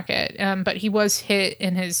flak jacket, but he was hit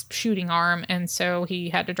in his shooting arm, and so he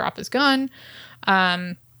had to drop his gun.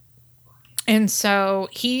 And so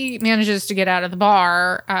he manages to get out of the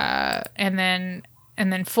bar, and then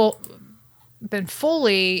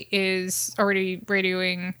Foley is already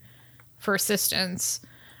radioing for assistance.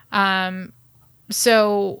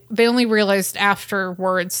 So they only realized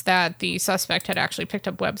afterwards that the suspect had actually picked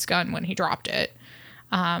up Webb's gun when he dropped it.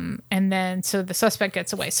 And then so the suspect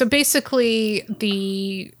gets away. So basically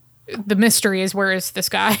the mystery is, where is this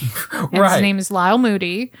guy? Right. His name is Lyle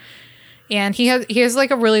Moody. And he has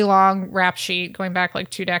like a really long rap sheet going back like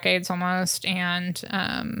 2 decades almost. And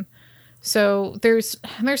so there's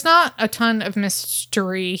not a ton of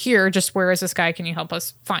mystery here. Just, where is this guy? Can you help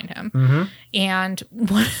us find him? Mm-hmm. And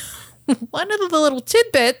one of the little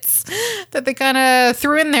tidbits that they kind of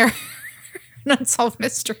threw in there in Unsolved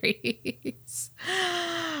Mysteries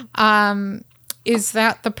is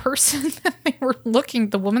that the person that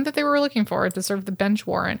the woman that they were looking for to serve the bench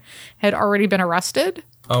warrant had already been arrested.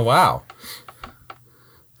 Oh, wow.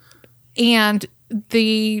 And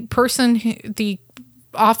the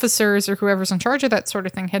officers or whoever's in charge of that sort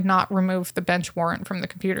of thing had not removed the bench warrant from the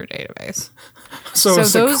computer database. So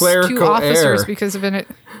it's those a clerical two officers, error.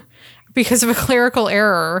 Because of a clerical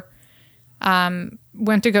error,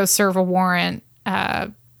 went to go serve a warrant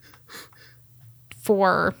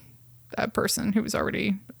for a person who was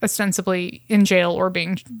already ostensibly in jail or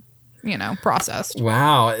being, processed.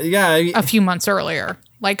 Wow. Yeah. A few months earlier.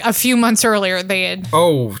 Like a few months earlier, they had.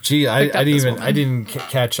 Oh, gee, I I didn't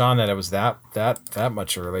catch on that it was that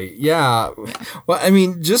much early. Yeah. Well, I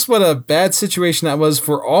mean, just what a bad situation that was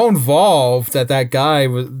for all involved. That guy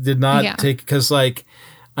did not take, because like,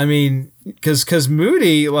 I mean, because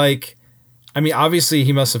Moody, like, I mean, obviously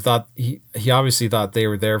he must have thought he obviously thought they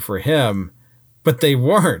were there for him, but they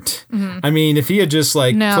weren't. Mm-hmm. I mean, if he had just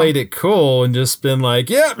like played it cool and just been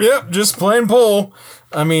like, yep, just playing pool.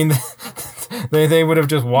 I mean. They would have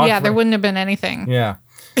just walked. Yeah, there wouldn't have been anything. Yeah,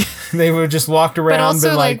 they would have just walked around and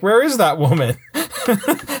been like, "Where is that woman?"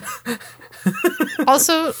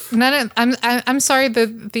 Also, I'm sorry.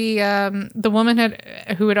 The woman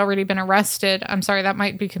who had already been arrested. I'm sorry, that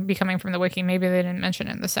might be coming from the wiki. Maybe they didn't mention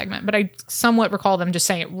it in the segment, but I somewhat recall them just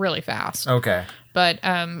saying it really fast. Okay. But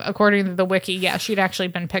according to the wiki, yeah, she'd actually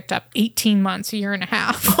been picked up 18 months, a year and a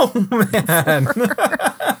half. Oh man.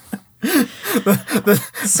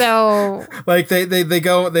 So like they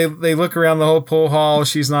look around the whole pool hall.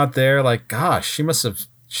 She's not there. Like, gosh, she must have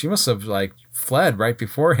like fled right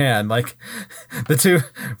beforehand. Like the two,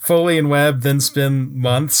 Foley and Webb, then spend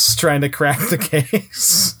months trying to crack the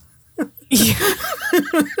case.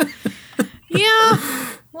 Yeah.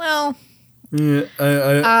 Well.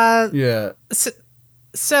 Yeah. Yeah.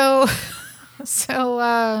 So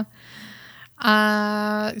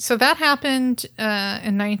that happened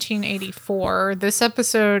in 1984. This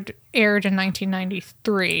episode aired in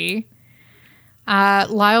 1993.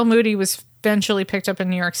 Lyle Moody was eventually picked up in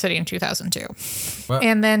New York City in 2002. What?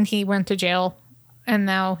 And then he went to jail, and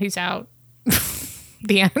now he's out.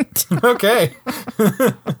 The end. Okay.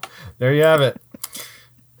 There you have it.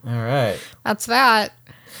 All right. That's that.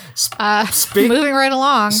 Moving right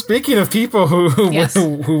along. Speaking of people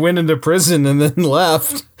who went into prison and then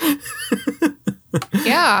left.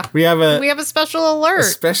 Yeah. We have a special alert. A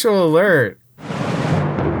special alert.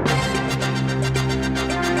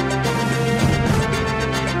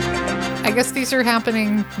 I guess these are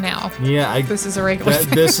happening now. Yeah, this is a regular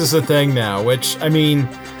thing. This is a thing now, which, I mean,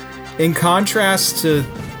 in contrast to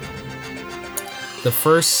the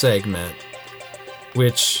first segment,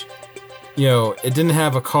 which, you know, it didn't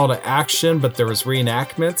have a call to action, but there was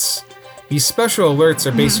reenactments. These special alerts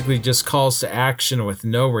are basically just calls to action with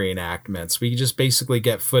no reenactments. We just basically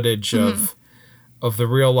get footage of the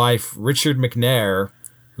real life Richard McNair,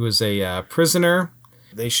 who is a prisoner.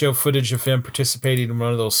 They show footage of him participating in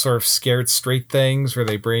one of those sort of scared straight things where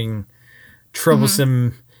they bring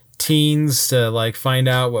troublesome teens to like find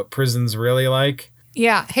out what prison's really like.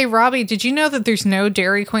 Yeah. Hey, Robbie, did you know that there's no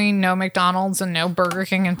Dairy Queen, no McDonald's, and no Burger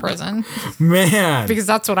King in prison? Man. Because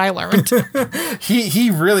that's what I learned.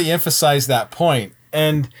 He really emphasized that point.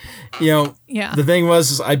 And, you know, the thing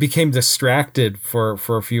was I became distracted for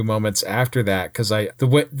a few moments after that because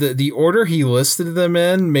the order he listed them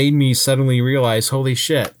in made me suddenly realize, holy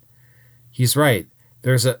shit, he's right.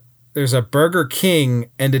 There's a Burger King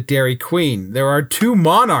and a Dairy Queen. There are two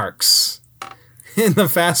monarchs in the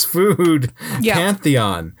fast food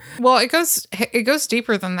pantheon. Well, it goes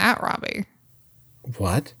deeper than that, Robbie.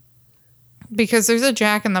 What? Because there's a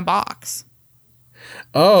Jack in the Box.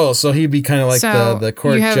 Oh, so he'd be kind of like the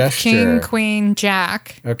court you have gesture. King, Queen,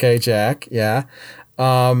 Jack. Okay, Jack. Yeah.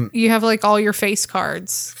 You have like all your face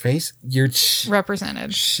cards.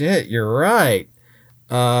 Represented. Shit, you're right.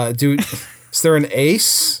 Dude, is there an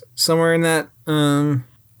ace somewhere in that? I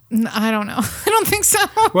don't know. I don't think so.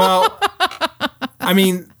 Well, I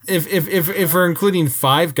mean, if we're including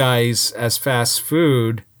Five Guys as fast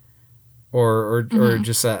food, or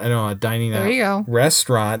just a dining out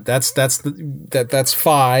restaurant, that's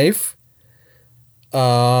five.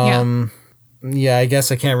 Yeah, I guess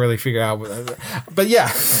I can't really figure out but yeah.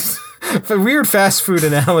 For weird fast food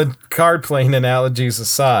card playing analogies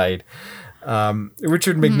aside,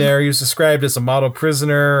 Richard McNair, he was described as a model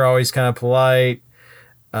prisoner, always kind of polite.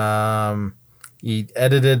 He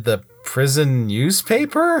edited the prison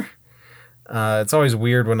newspaper. It's always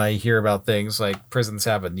weird when I hear about things like prisons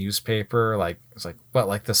have a newspaper. Like it's like what,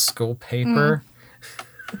 like the school paper?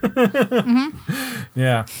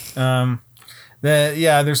 Yeah.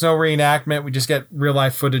 There's no reenactment. We just get real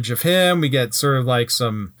life footage of him. We get sort of like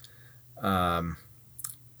some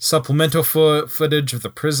supplemental footage of the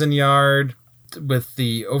prison yard with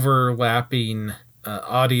the overlapping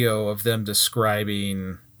audio of them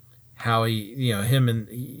describing how him and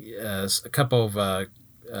a couple of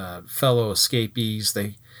fellow escapees,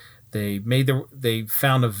 they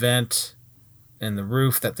found a vent in the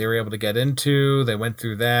roof that they were able to get into. They went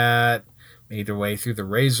through that, made their way through the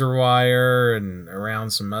razor wire and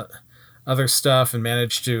around some other stuff, and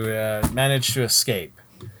managed to escape.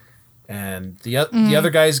 And the other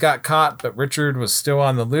guys got caught, but Richard was still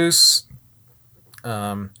on the loose.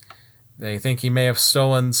 They think he may have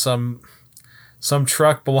stolen some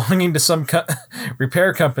truck belonging to some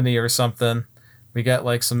repair company or something. We got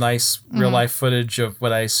like some nice real life footage of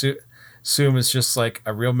what I assume is just like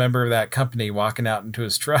a real member of that company walking out into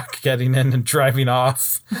his truck, getting in and driving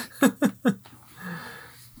off.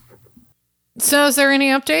 So is there any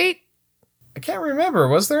update? I can't remember.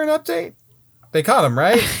 Was there an update? They caught him,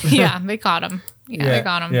 right? Yeah, they caught him. Yeah, they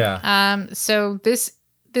got him. Yeah. So this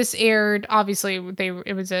aired, obviously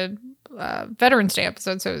it was a Veterans Day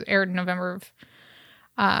episode, so it aired in November of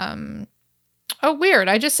oh, weird.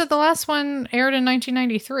 I just said the last one aired in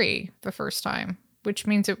 1993 the first time, which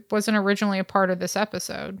means it wasn't originally a part of this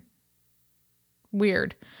episode.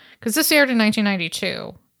 Weird. Because this aired in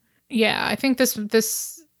 1992. Yeah, I think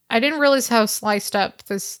this I didn't realize how sliced up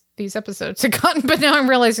these episodes had gotten, but now I'm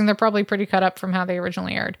realizing they're probably pretty cut up from how they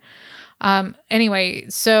originally aired. Anyway,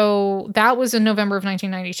 so that was in November of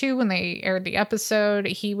 1992 when they aired the episode.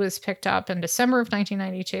 He was picked up in December of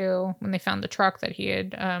 1992 when they found the truck that he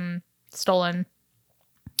had stolen.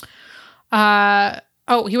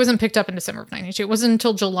 He wasn't picked up in December of 92. It wasn't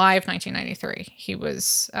until July of 1993 he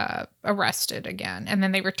was arrested again. And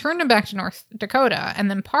then they returned him back to North Dakota.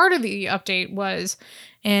 And then part of the update was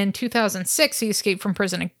in 2006, he escaped from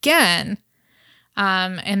prison again.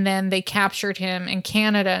 And then they captured him in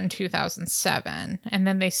Canada in 2007. And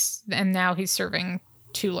then now he's serving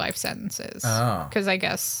 2 life sentences. Oh. Because I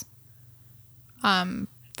guess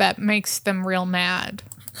that makes them real mad.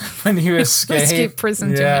 When you escape prison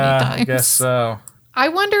too many times. I guess so. I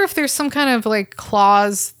wonder if there's some kind of like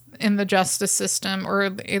clause in the justice system, or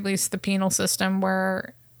at least the penal system,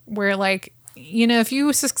 where like, you know, if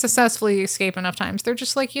you successfully escape enough times, they're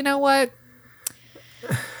just like, you know what?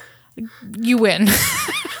 You win.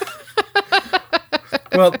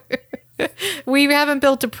 Well, we haven't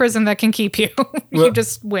built a prison that can keep you. You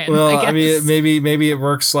just win. Well, I guess. I mean, maybe it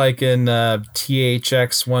works like in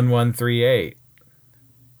THX 1138.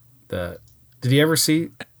 Did you ever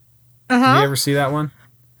see? Did you ever see that one?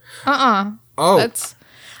 Oh,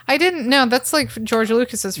 I didn't know. That's like George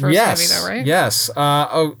Lucas's first movie, though, right? Yes.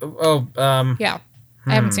 Yeah.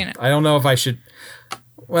 I haven't seen it. I don't know if I should.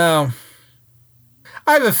 Well,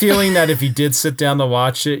 I have a feeling that if you did sit down to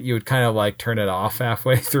watch it, you would kind of like turn it off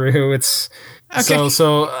halfway through. It's okay.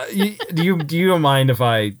 Do you mind if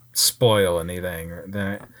I spoil anything?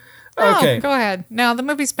 Okay, go ahead. No, the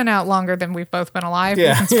movie's been out longer than we've both been alive.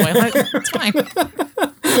 Yeah. We can spoil it. It's fine.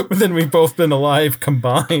 But then we've both been alive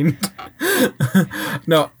combined.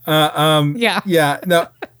 No. Yeah. No.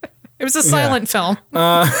 It was a silent film.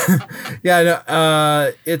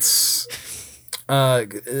 It's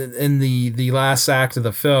in the last act of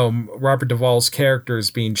the film, Robert Duvall's character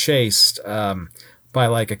is being chased by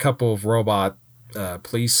like a couple of robot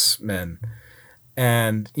policemen.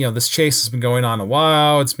 And, you know, this chase has been going on a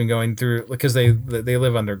while. It's been going through, because they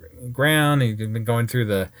live underground. And they've been going through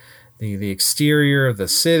the exterior of the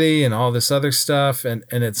city and all this other stuff. And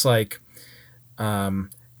it's like,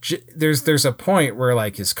 there's a point where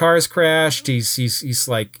like his car's crashed. He's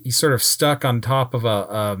sort of stuck on top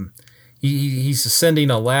of he's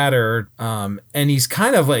ascending a ladder. And he's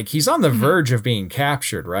kind of like, he's on the verge of being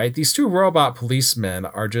captured, right? These 2 robot policemen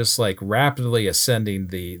are just like rapidly ascending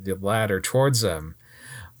the ladder towards them.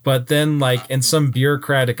 But then like in some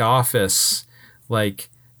bureaucratic office, like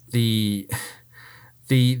the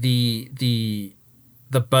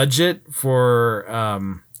budget for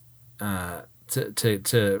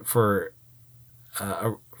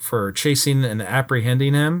for chasing and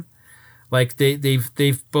apprehending him, like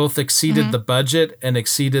they've both exceeded the budget and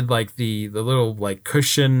exceeded like the little like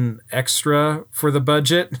cushion extra for the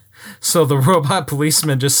budget. So the robot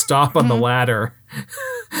policemen just stop on the ladder.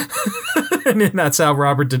 And then that's how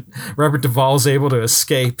Robert Duvall's able to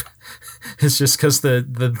escape. It's just because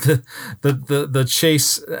the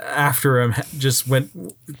chase after him just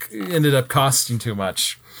ended up costing too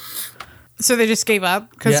much. So they just gave up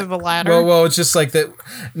because of a ladder? Well, it's just like that.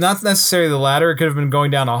 Not necessarily the ladder. It could have been going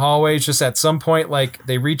down a hallway. It's just at some point, like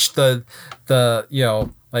they reached the you know,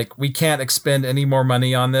 like we can't expend any more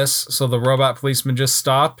money on this. So the robot policemen just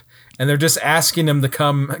stop, and they're just asking him to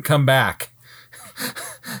come back.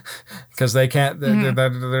 Because they can't, they're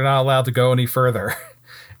not allowed to go any further.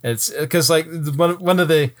 It's because like one of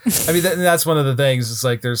the, I mean that's one of the things. It's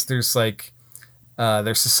like there's like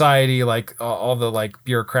their society, like all the like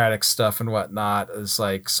bureaucratic stuff and whatnot is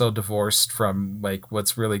like so divorced from like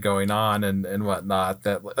what's really going on and whatnot,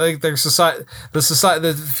 that like their society,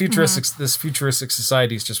 the futuristic, this futuristic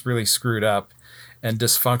society is just really screwed up and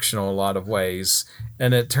dysfunctional in a lot of ways.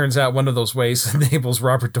 And it turns out one of those ways enables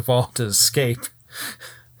Robert Duvall to escape.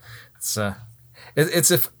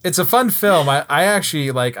 it's a fun film. I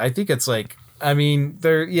actually like. I think it's like. I mean,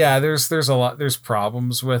 there's a lot. There's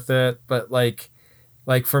problems with it, but like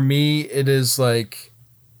for me, it is like.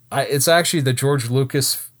 It's actually the George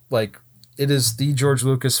Lucas like. It is the George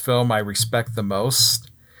Lucas film I respect the most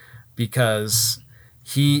because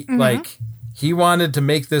he like he wanted to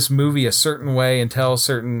make this movie a certain way and tell a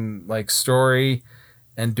certain like story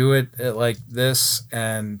and do it like this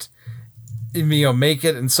and make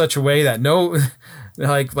it in such a way that no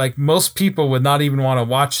like most people would not even want to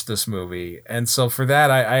watch this movie. And so for that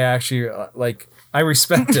I actually like I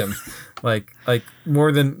respect him like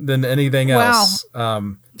more than anything else.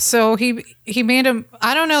 So he made him.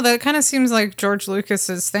 I don't know. That kind of seems like George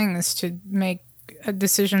Lucas's thing is to make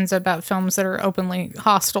decisions about films that are openly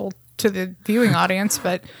hostile to the viewing audience.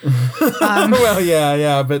 But well,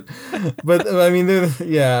 yeah, but I mean,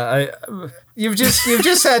 you've just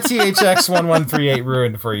had THX 1138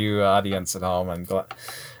 ruined for you, audience at home.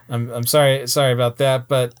 I'm sorry about that,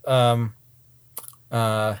 but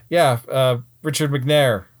Richard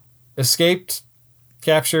McNair escaped,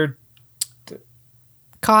 captured.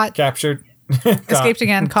 Caught. Captured. Escaped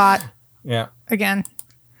again. Caught. Yeah. Again.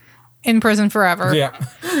 In prison forever. Yeah.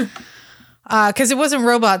 Because it wasn't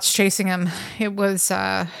robots chasing him. It was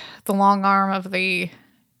the long arm of the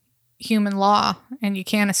human law. And you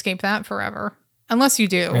can't escape that forever. Unless you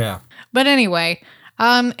do. Yeah. But anyway.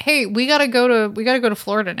 Hey, we gotta go to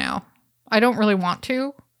Florida now. I don't really want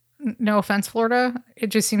to. No offense, Florida.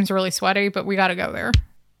 It just seems really sweaty, but we gotta go there.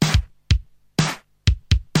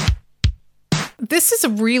 This is a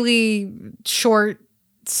really short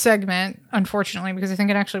segment, unfortunately, because I think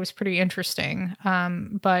it actually was pretty interesting.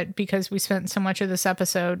 But because we spent so much of this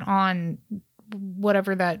episode on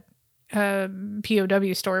whatever that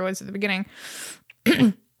POW story was at the beginning,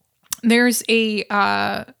 there's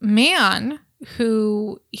a man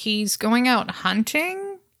who he's going out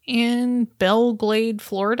hunting in Belle Glade,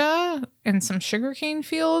 Florida, in some sugarcane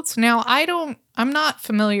fields. Now, I'm not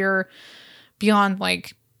familiar beyond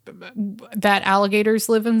like that alligators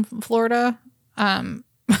live in Florida. I'm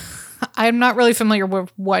not really familiar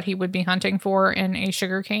with what he would be hunting for in a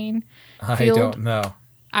sugarcane field. I don't know.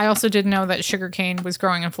 I also didn't know that sugarcane was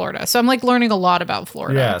growing in Florida. So I'm like learning a lot about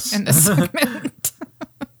Florida in this segment.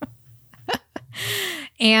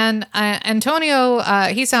 And Antonio,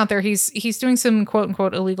 he's out there. He's doing some quote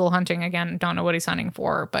unquote illegal hunting. Again, don't know what he's hunting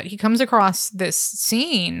for, but he comes across this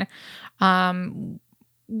scene.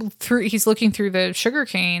 He's looking through the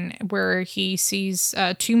sugarcane where he sees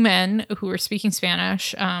two men who are speaking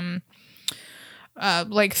Spanish,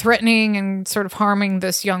 like threatening and sort of harming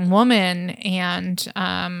this young woman. And,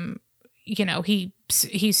 he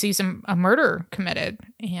sees a murder committed.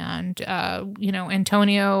 And,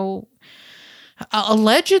 Antonio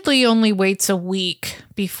allegedly only waits a week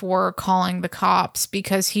before calling the cops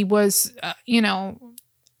because he was,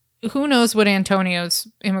 who knows what Antonio's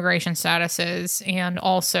immigration status is. And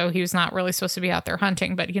also he was not really supposed to be out there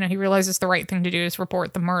hunting, but he realizes the right thing to do is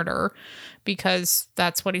report the murder because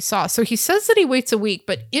that's what he saw. So he says that he waits a week,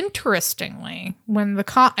 but interestingly, when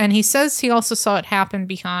and he says he also saw it happen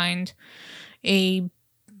behind a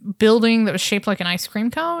building that was shaped like an ice cream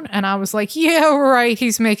cone. And I was like, yeah, right.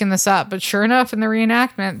 He's making this up. But sure enough, in the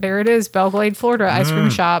reenactment, there it is. Belle Glade, Florida, ice cream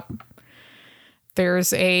shop.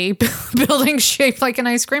 There's a building shaped like an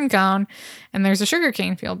ice cream cone, and there's a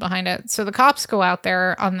sugarcane field behind it. So the cops go out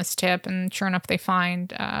there on this tip, and sure enough, they find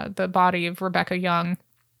the body of Rebecca Young,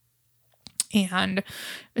 and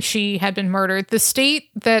she had been murdered. The state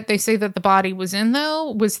that they say that the body was in,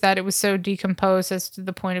 though, was that it was so decomposed as to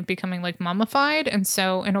the point of becoming like mummified, and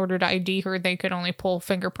so in order to ID her, they could only pull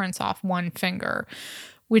fingerprints off one finger,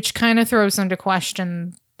 which kind of throws into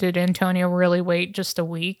question, did Antonio really wait just a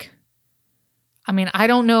week? I mean, I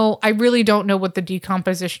don't know. I really don't know what the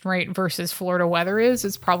decomposition rate versus Florida weather is.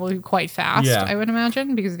 It's probably quite fast, I would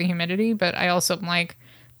imagine, because of the humidity. But I also am like,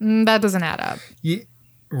 that doesn't add up. Yeah,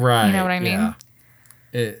 right. You know what I mean?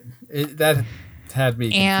 Yeah. That had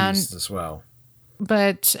me confused as well.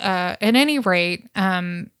 But at any rate,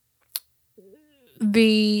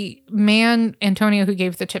 the man, Antonio, who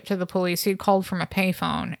gave the tip to the police, he had called from a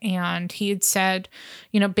payphone, and he had said,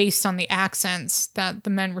 based on the accents that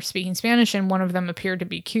the men were speaking Spanish, and one of them appeared to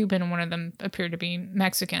be Cuban and one of them appeared to be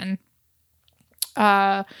Mexican.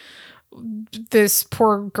 This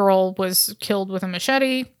poor girl was killed with a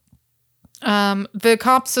machete. The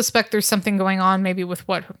cops suspect there's something going on, maybe with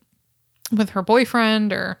her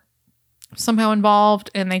boyfriend or somehow involved,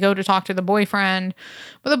 and they go to talk to the boyfriend,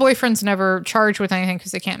 but the boyfriend's never charged with anything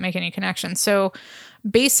because they can't make any connections. So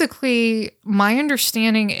basically, my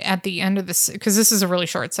understanding at the end of this, because this is a really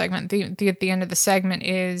short segment, at the end of the segment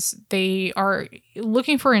is they are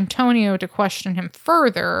looking for Antonio to question him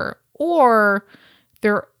further, or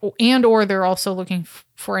they're also looking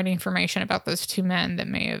for any information about those two men that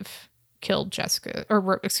may have killed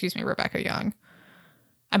Rebecca Young.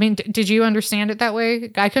 I mean, did you understand it that way?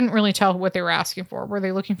 I couldn't really tell what they were asking for. Were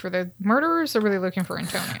they looking for the murderers, or were they looking for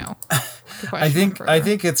Antonio? I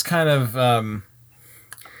think it's kind of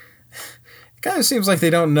it kind of seems like they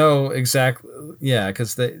don't know exactly. Yeah,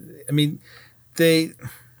 because I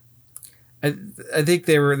think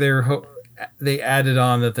they added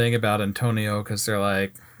on the thing about Antonio because they're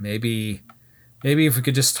like, maybe if we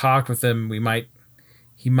could just talk with him,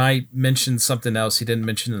 he might mention something else he didn't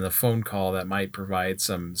mention in the phone call that might provide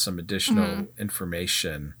some additional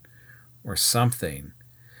information or something.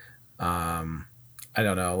 I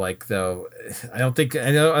don't know. Like, though, I don't think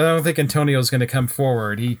Antonio's going to come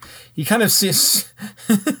forward. He kind of sees.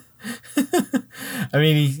 I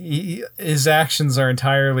mean, his actions are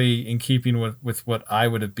entirely in keeping with what I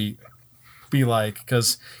would be like,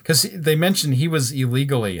 because they mentioned he was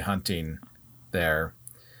illegally hunting there.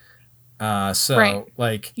 Right.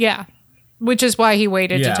 Like, yeah, which is why he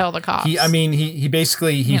waited to tell the cops. He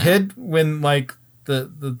basically hid when like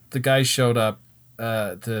the guy showed up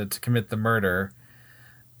to commit the murder.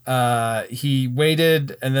 He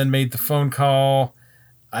waited and then made the phone call.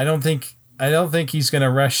 I don't think he's going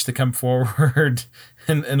to rush to come forward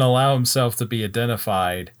and allow himself to be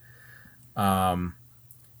identified.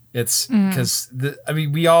 It's because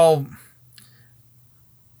we all.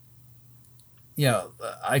 Yeah,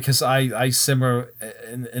 I similar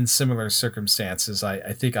in similar circumstances,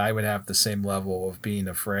 I think I would have the same level of being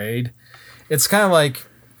afraid. It's kind of like,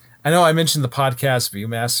 I know I mentioned the podcast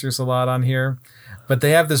Viewmasters a lot on here, but they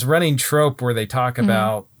have this running trope where they talk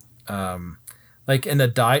about, like in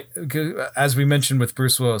as we mentioned with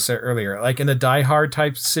Bruce Willis earlier, like in a Die Hard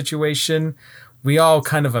type situation, we all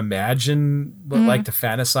kind of imagine, like to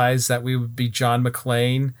fantasize that we would be John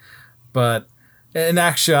McClane, but in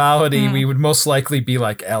actuality, we would most likely be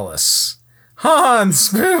like Ellis.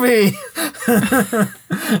 Hans, Booby!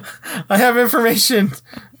 I have information.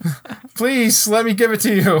 Please, let me give it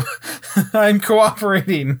to you. I'm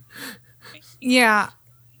cooperating. Yeah.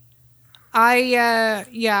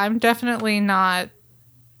 I'm definitely not.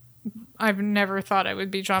 I've never thought I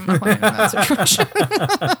would be John McClane in that situation.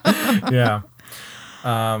 Yeah.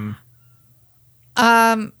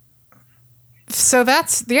 So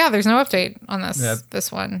there's no update on this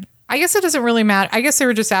one. I guess it doesn't really matter. I guess they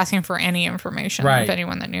were just asking for any information, if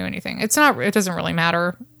anyone that knew anything. It doesn't really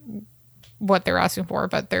matter what they're asking for,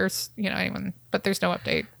 but there's no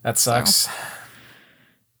update. That sucks. So,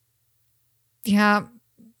 yeah,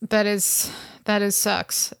 that is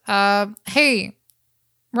sucks. Hey,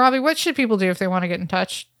 Robbie, what should people do if they want to get in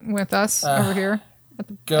touch with us over here at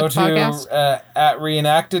the podcast? At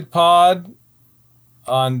ReenactedPod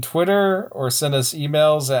on Twitter, or send us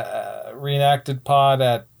emails at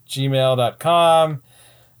reenactedpod@gmail.com.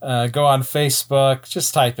 Go on Facebook.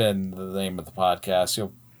 Just type in the name of the podcast.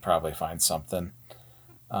 You'll probably find something.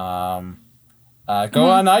 Go on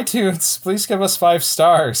iTunes. Please give us 5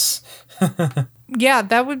 stars. Yeah,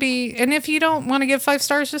 that would be. And if you don't want to give 5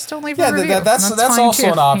 stars, just don't leave a review. That's also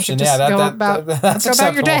too. An option. Yeah, that's go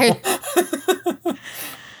about your day.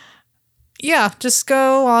 Yeah, just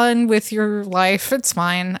go on with your life. It's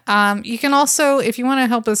fine. You can also, if you want to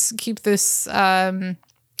help us keep this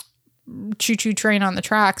choo-choo train on the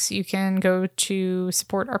tracks, you can go to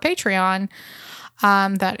support our Patreon.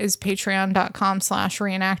 That is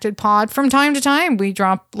patreon.com/reenactedpod. From time to time, we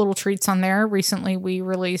drop little treats on there. Recently, we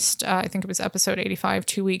released, I think it was episode 85,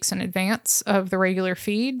 2 weeks in advance of the regular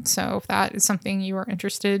feed. So if that is something you are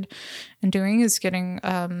interested in doing, is getting,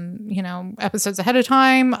 episodes ahead of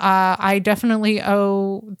time. I definitely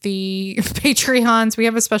owe the Patreons. We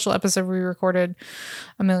have a special episode we recorded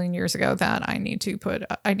a million years ago that I need to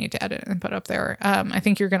edit and put up there. I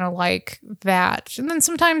think you're going to like that. And then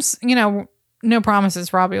sometimes, no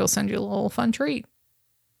promises. Robbie will send you a little fun treat,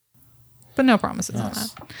 but no promises on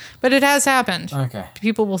that. But it has happened. Okay.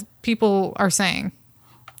 People are saying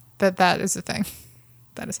that is a thing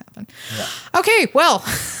that has happened. Yeah. Okay. Well,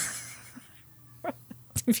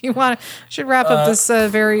 if you want, should wrap up this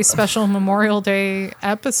very special Memorial Day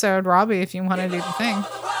episode, Robbie. If you want to do the thing,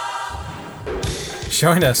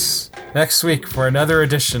 join us next week for another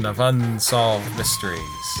edition of Unsolved Mysteries.